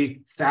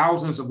literally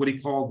thousands of what he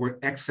called were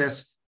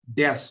excess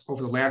deaths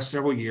over the last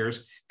several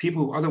years,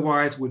 people who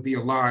otherwise would be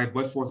alive,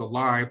 but for the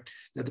lie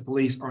that the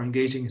police are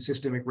engaging in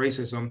systemic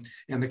racism,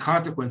 and the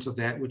consequence of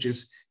that, which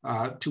is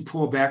to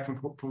pull back from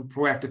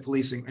proactive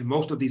policing. And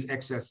most of these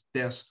excess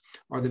deaths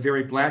are the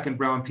very Black and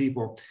brown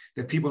people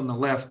that people on the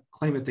left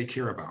claim that they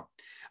care about.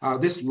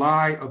 This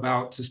lie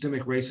about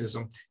systemic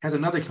racism has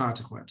another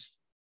consequence.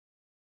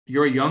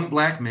 You're a young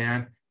Black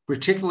man,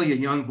 particularly a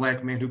young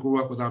Black man who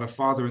grew up without a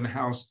father in the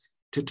house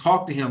to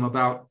talk to him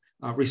about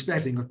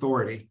respecting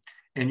authority.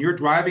 And you're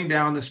driving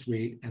down the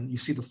street and you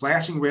see the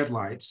flashing red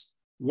lights.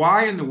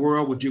 Why in the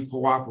world would you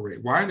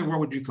cooperate? Why in the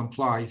world would you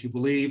comply if you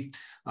believe,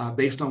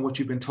 based on what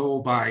you've been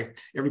told by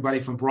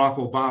everybody from Barack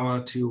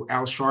Obama to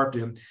Al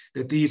Sharpton,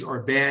 that these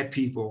are bad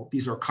people,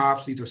 these are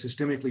cops, these are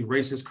systemically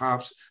racist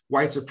cops,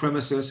 white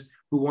supremacists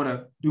who want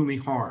to do me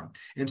harm?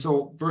 And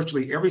so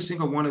virtually every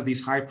single one of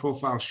these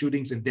high-profile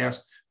shootings and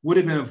deaths would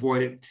have been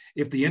avoided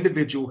if the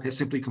individual had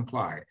simply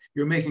complied.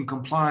 You're making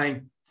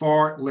complying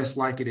far less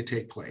likely to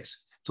take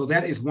place. So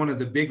that is one of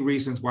the big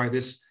reasons why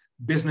this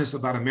business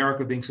about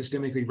America being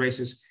systemically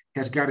racist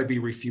has got to be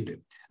refuted.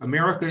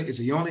 America is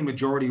the only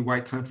majority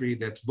white country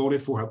that's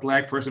voted for a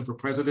Black person for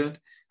president,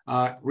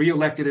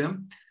 reelected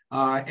him.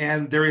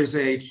 And there is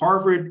a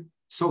Harvard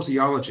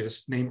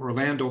sociologist named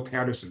Orlando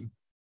Patterson.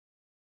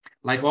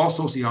 Like all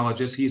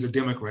sociologists, he's a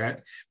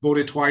Democrat,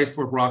 voted twice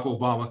for Barack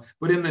Obama.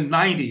 But in the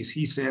 90s,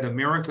 he said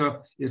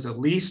America is the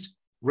least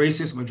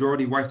racist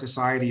majority white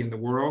society in the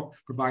world,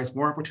 provides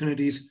more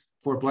opportunities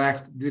for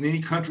Blacks than any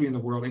country in the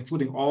world,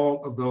 including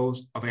all of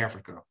those of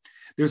Africa.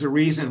 There's a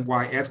reason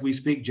why, as we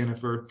speak,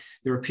 Jennifer,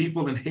 there are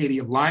people in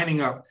Haiti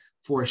lining up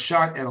for a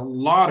shot at a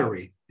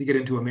lottery to get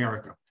into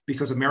America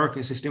because America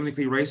is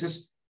systemically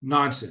racist.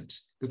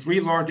 Nonsense. The three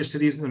largest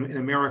cities in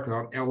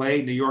America, LA,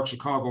 New York,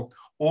 Chicago,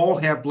 all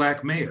have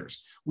Black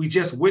mayors. We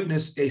just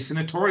witnessed a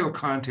senatorial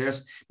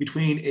contest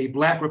between a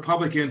Black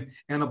Republican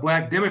and a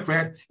Black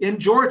Democrat in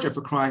Georgia,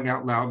 for crying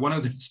out loud, one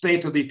of the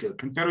states of the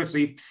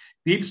Confederacy,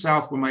 deep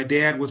South, where my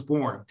dad was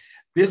born.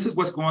 This is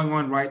what's going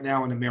on right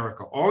now in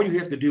America. All you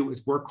have to do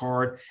is work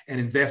hard and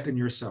invest in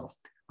yourself.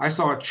 I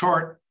saw a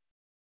chart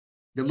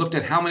that looked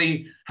at how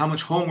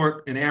much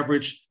homework an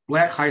average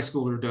Black high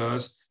schooler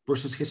does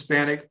versus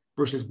Hispanic,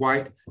 versus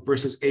white,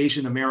 versus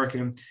Asian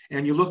American.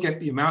 And you look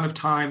at the amount of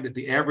time that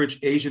the average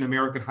Asian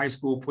American high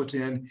school puts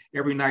in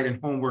every night in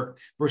homework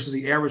versus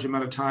the average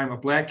amount of time a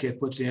Black kid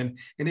puts in,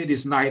 and it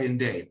is night and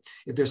day.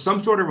 If there's some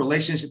sort of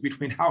relationship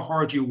between how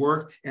hard you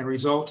work and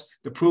results,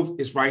 the proof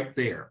is right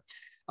there.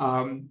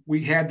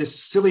 We had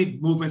this silly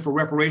movement for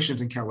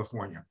reparations in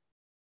California.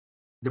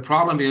 The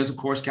problem is, of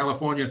course,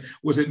 California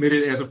was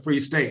admitted as a free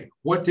state.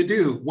 What to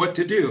do? What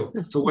to do?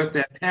 So what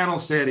that panel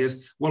said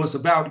is, well, it's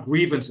about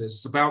grievances.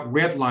 It's about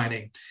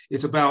redlining.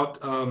 It's about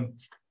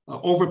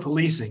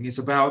over-policing. It's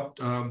about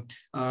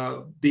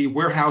the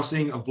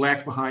warehousing of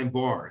Blacks behind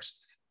bars.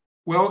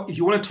 Well, if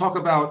you want to talk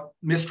about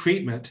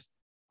mistreatment,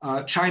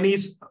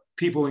 Chinese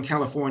people in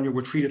California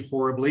were treated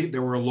horribly.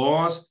 There were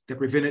laws that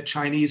prevented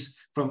Chinese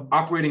from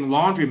operating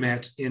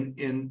laundromats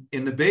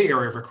in the Bay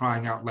Area, for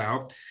crying out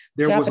loud.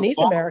 Japanese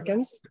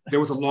Americans. There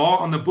was a law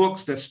on the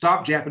books that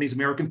stopped Japanese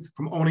Americans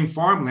from owning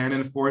farmland.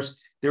 And of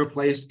course, they were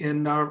placed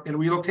in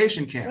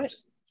relocation camps. Right.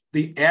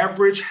 The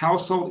average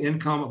household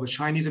income of a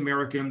Chinese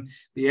American,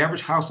 the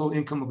average household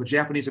income of a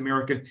Japanese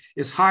American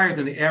is higher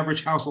than the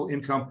average household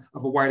income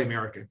of a white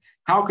American.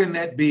 How can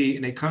that be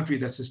in a country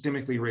that's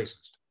systemically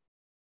racist?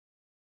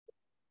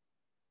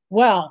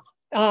 Well,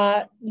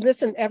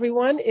 listen,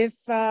 everyone, if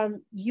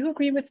you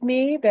agree with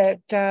me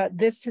that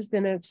this has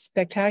been a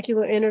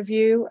spectacular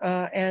interview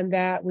and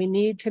that we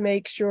need to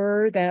make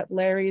sure that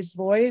Larry's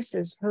voice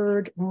is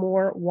heard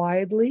more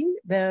widely,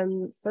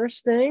 then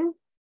first thing,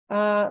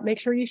 make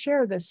sure you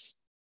share this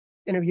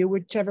interview,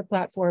 whichever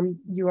platform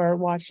you are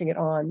watching it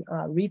on.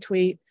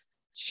 Retweet,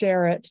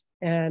 share it,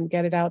 and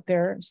get it out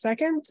there.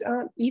 Second,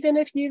 even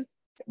if you've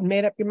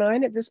made up your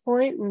mind at this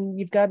point and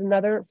you've got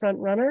another front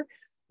runner,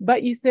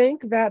 but you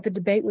think that the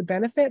debate would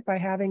benefit by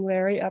having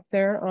Larry up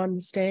there on the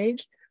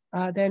stage,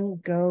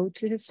 then go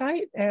to his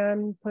site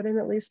and put in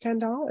at least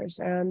 $10,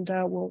 and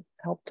we'll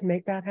help to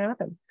make that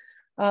happen.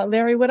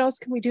 Larry, what else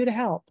can we do to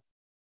help?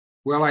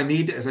 Well, I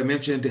need, as I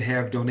mentioned, to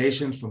have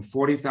donations from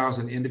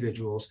 40,000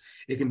 individuals.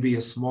 It can be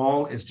as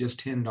small as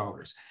just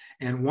 $10.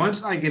 And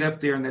once I get up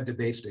there in that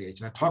debate stage,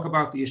 and I talk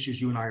about the issues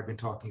you and I have been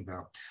talking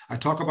about, I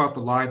talk about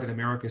the lie that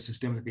America is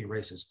systemically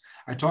racist.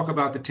 I talk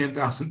about the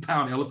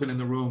 10,000-pound elephant in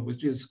the room,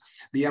 which is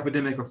the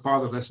epidemic of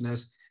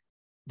fatherlessness.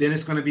 Then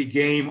it's going to be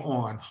game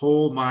on.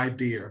 Hold my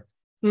beer.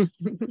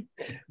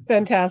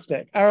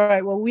 Fantastic. All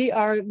right. Well, we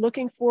are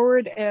looking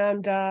forward,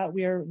 and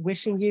we are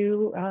wishing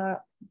you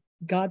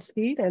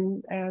Godspeed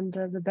and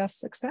the best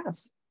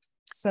success.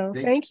 So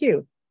thank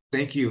you.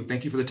 Thank you.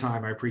 Thank you for the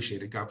time. I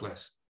appreciate it. God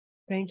bless.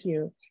 Thank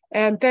you.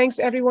 And thanks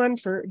everyone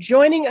for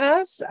joining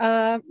us.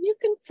 You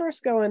can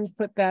first go and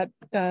put that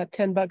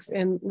 $10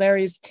 in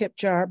Larry's tip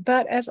jar.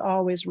 But as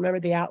always, remember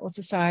the Atlas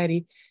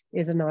Society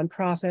is a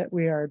nonprofit.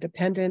 We are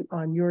dependent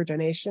on your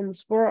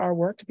donations for our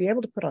work to be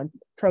able to put on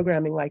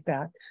programming like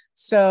that.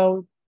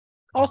 So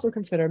also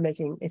consider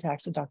making a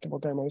tax-deductible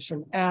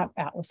donation at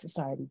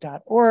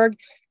atlassociety.org.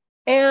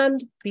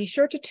 And be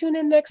sure to tune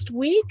in next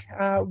week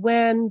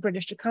when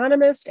British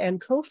economist and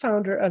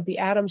co-founder of the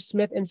Adam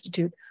Smith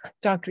Institute,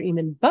 Dr.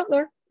 Eamon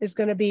Butler, is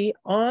going to be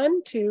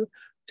on to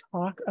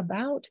talk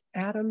about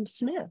Adam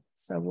Smith.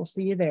 So we'll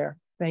see you there.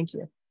 Thank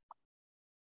you.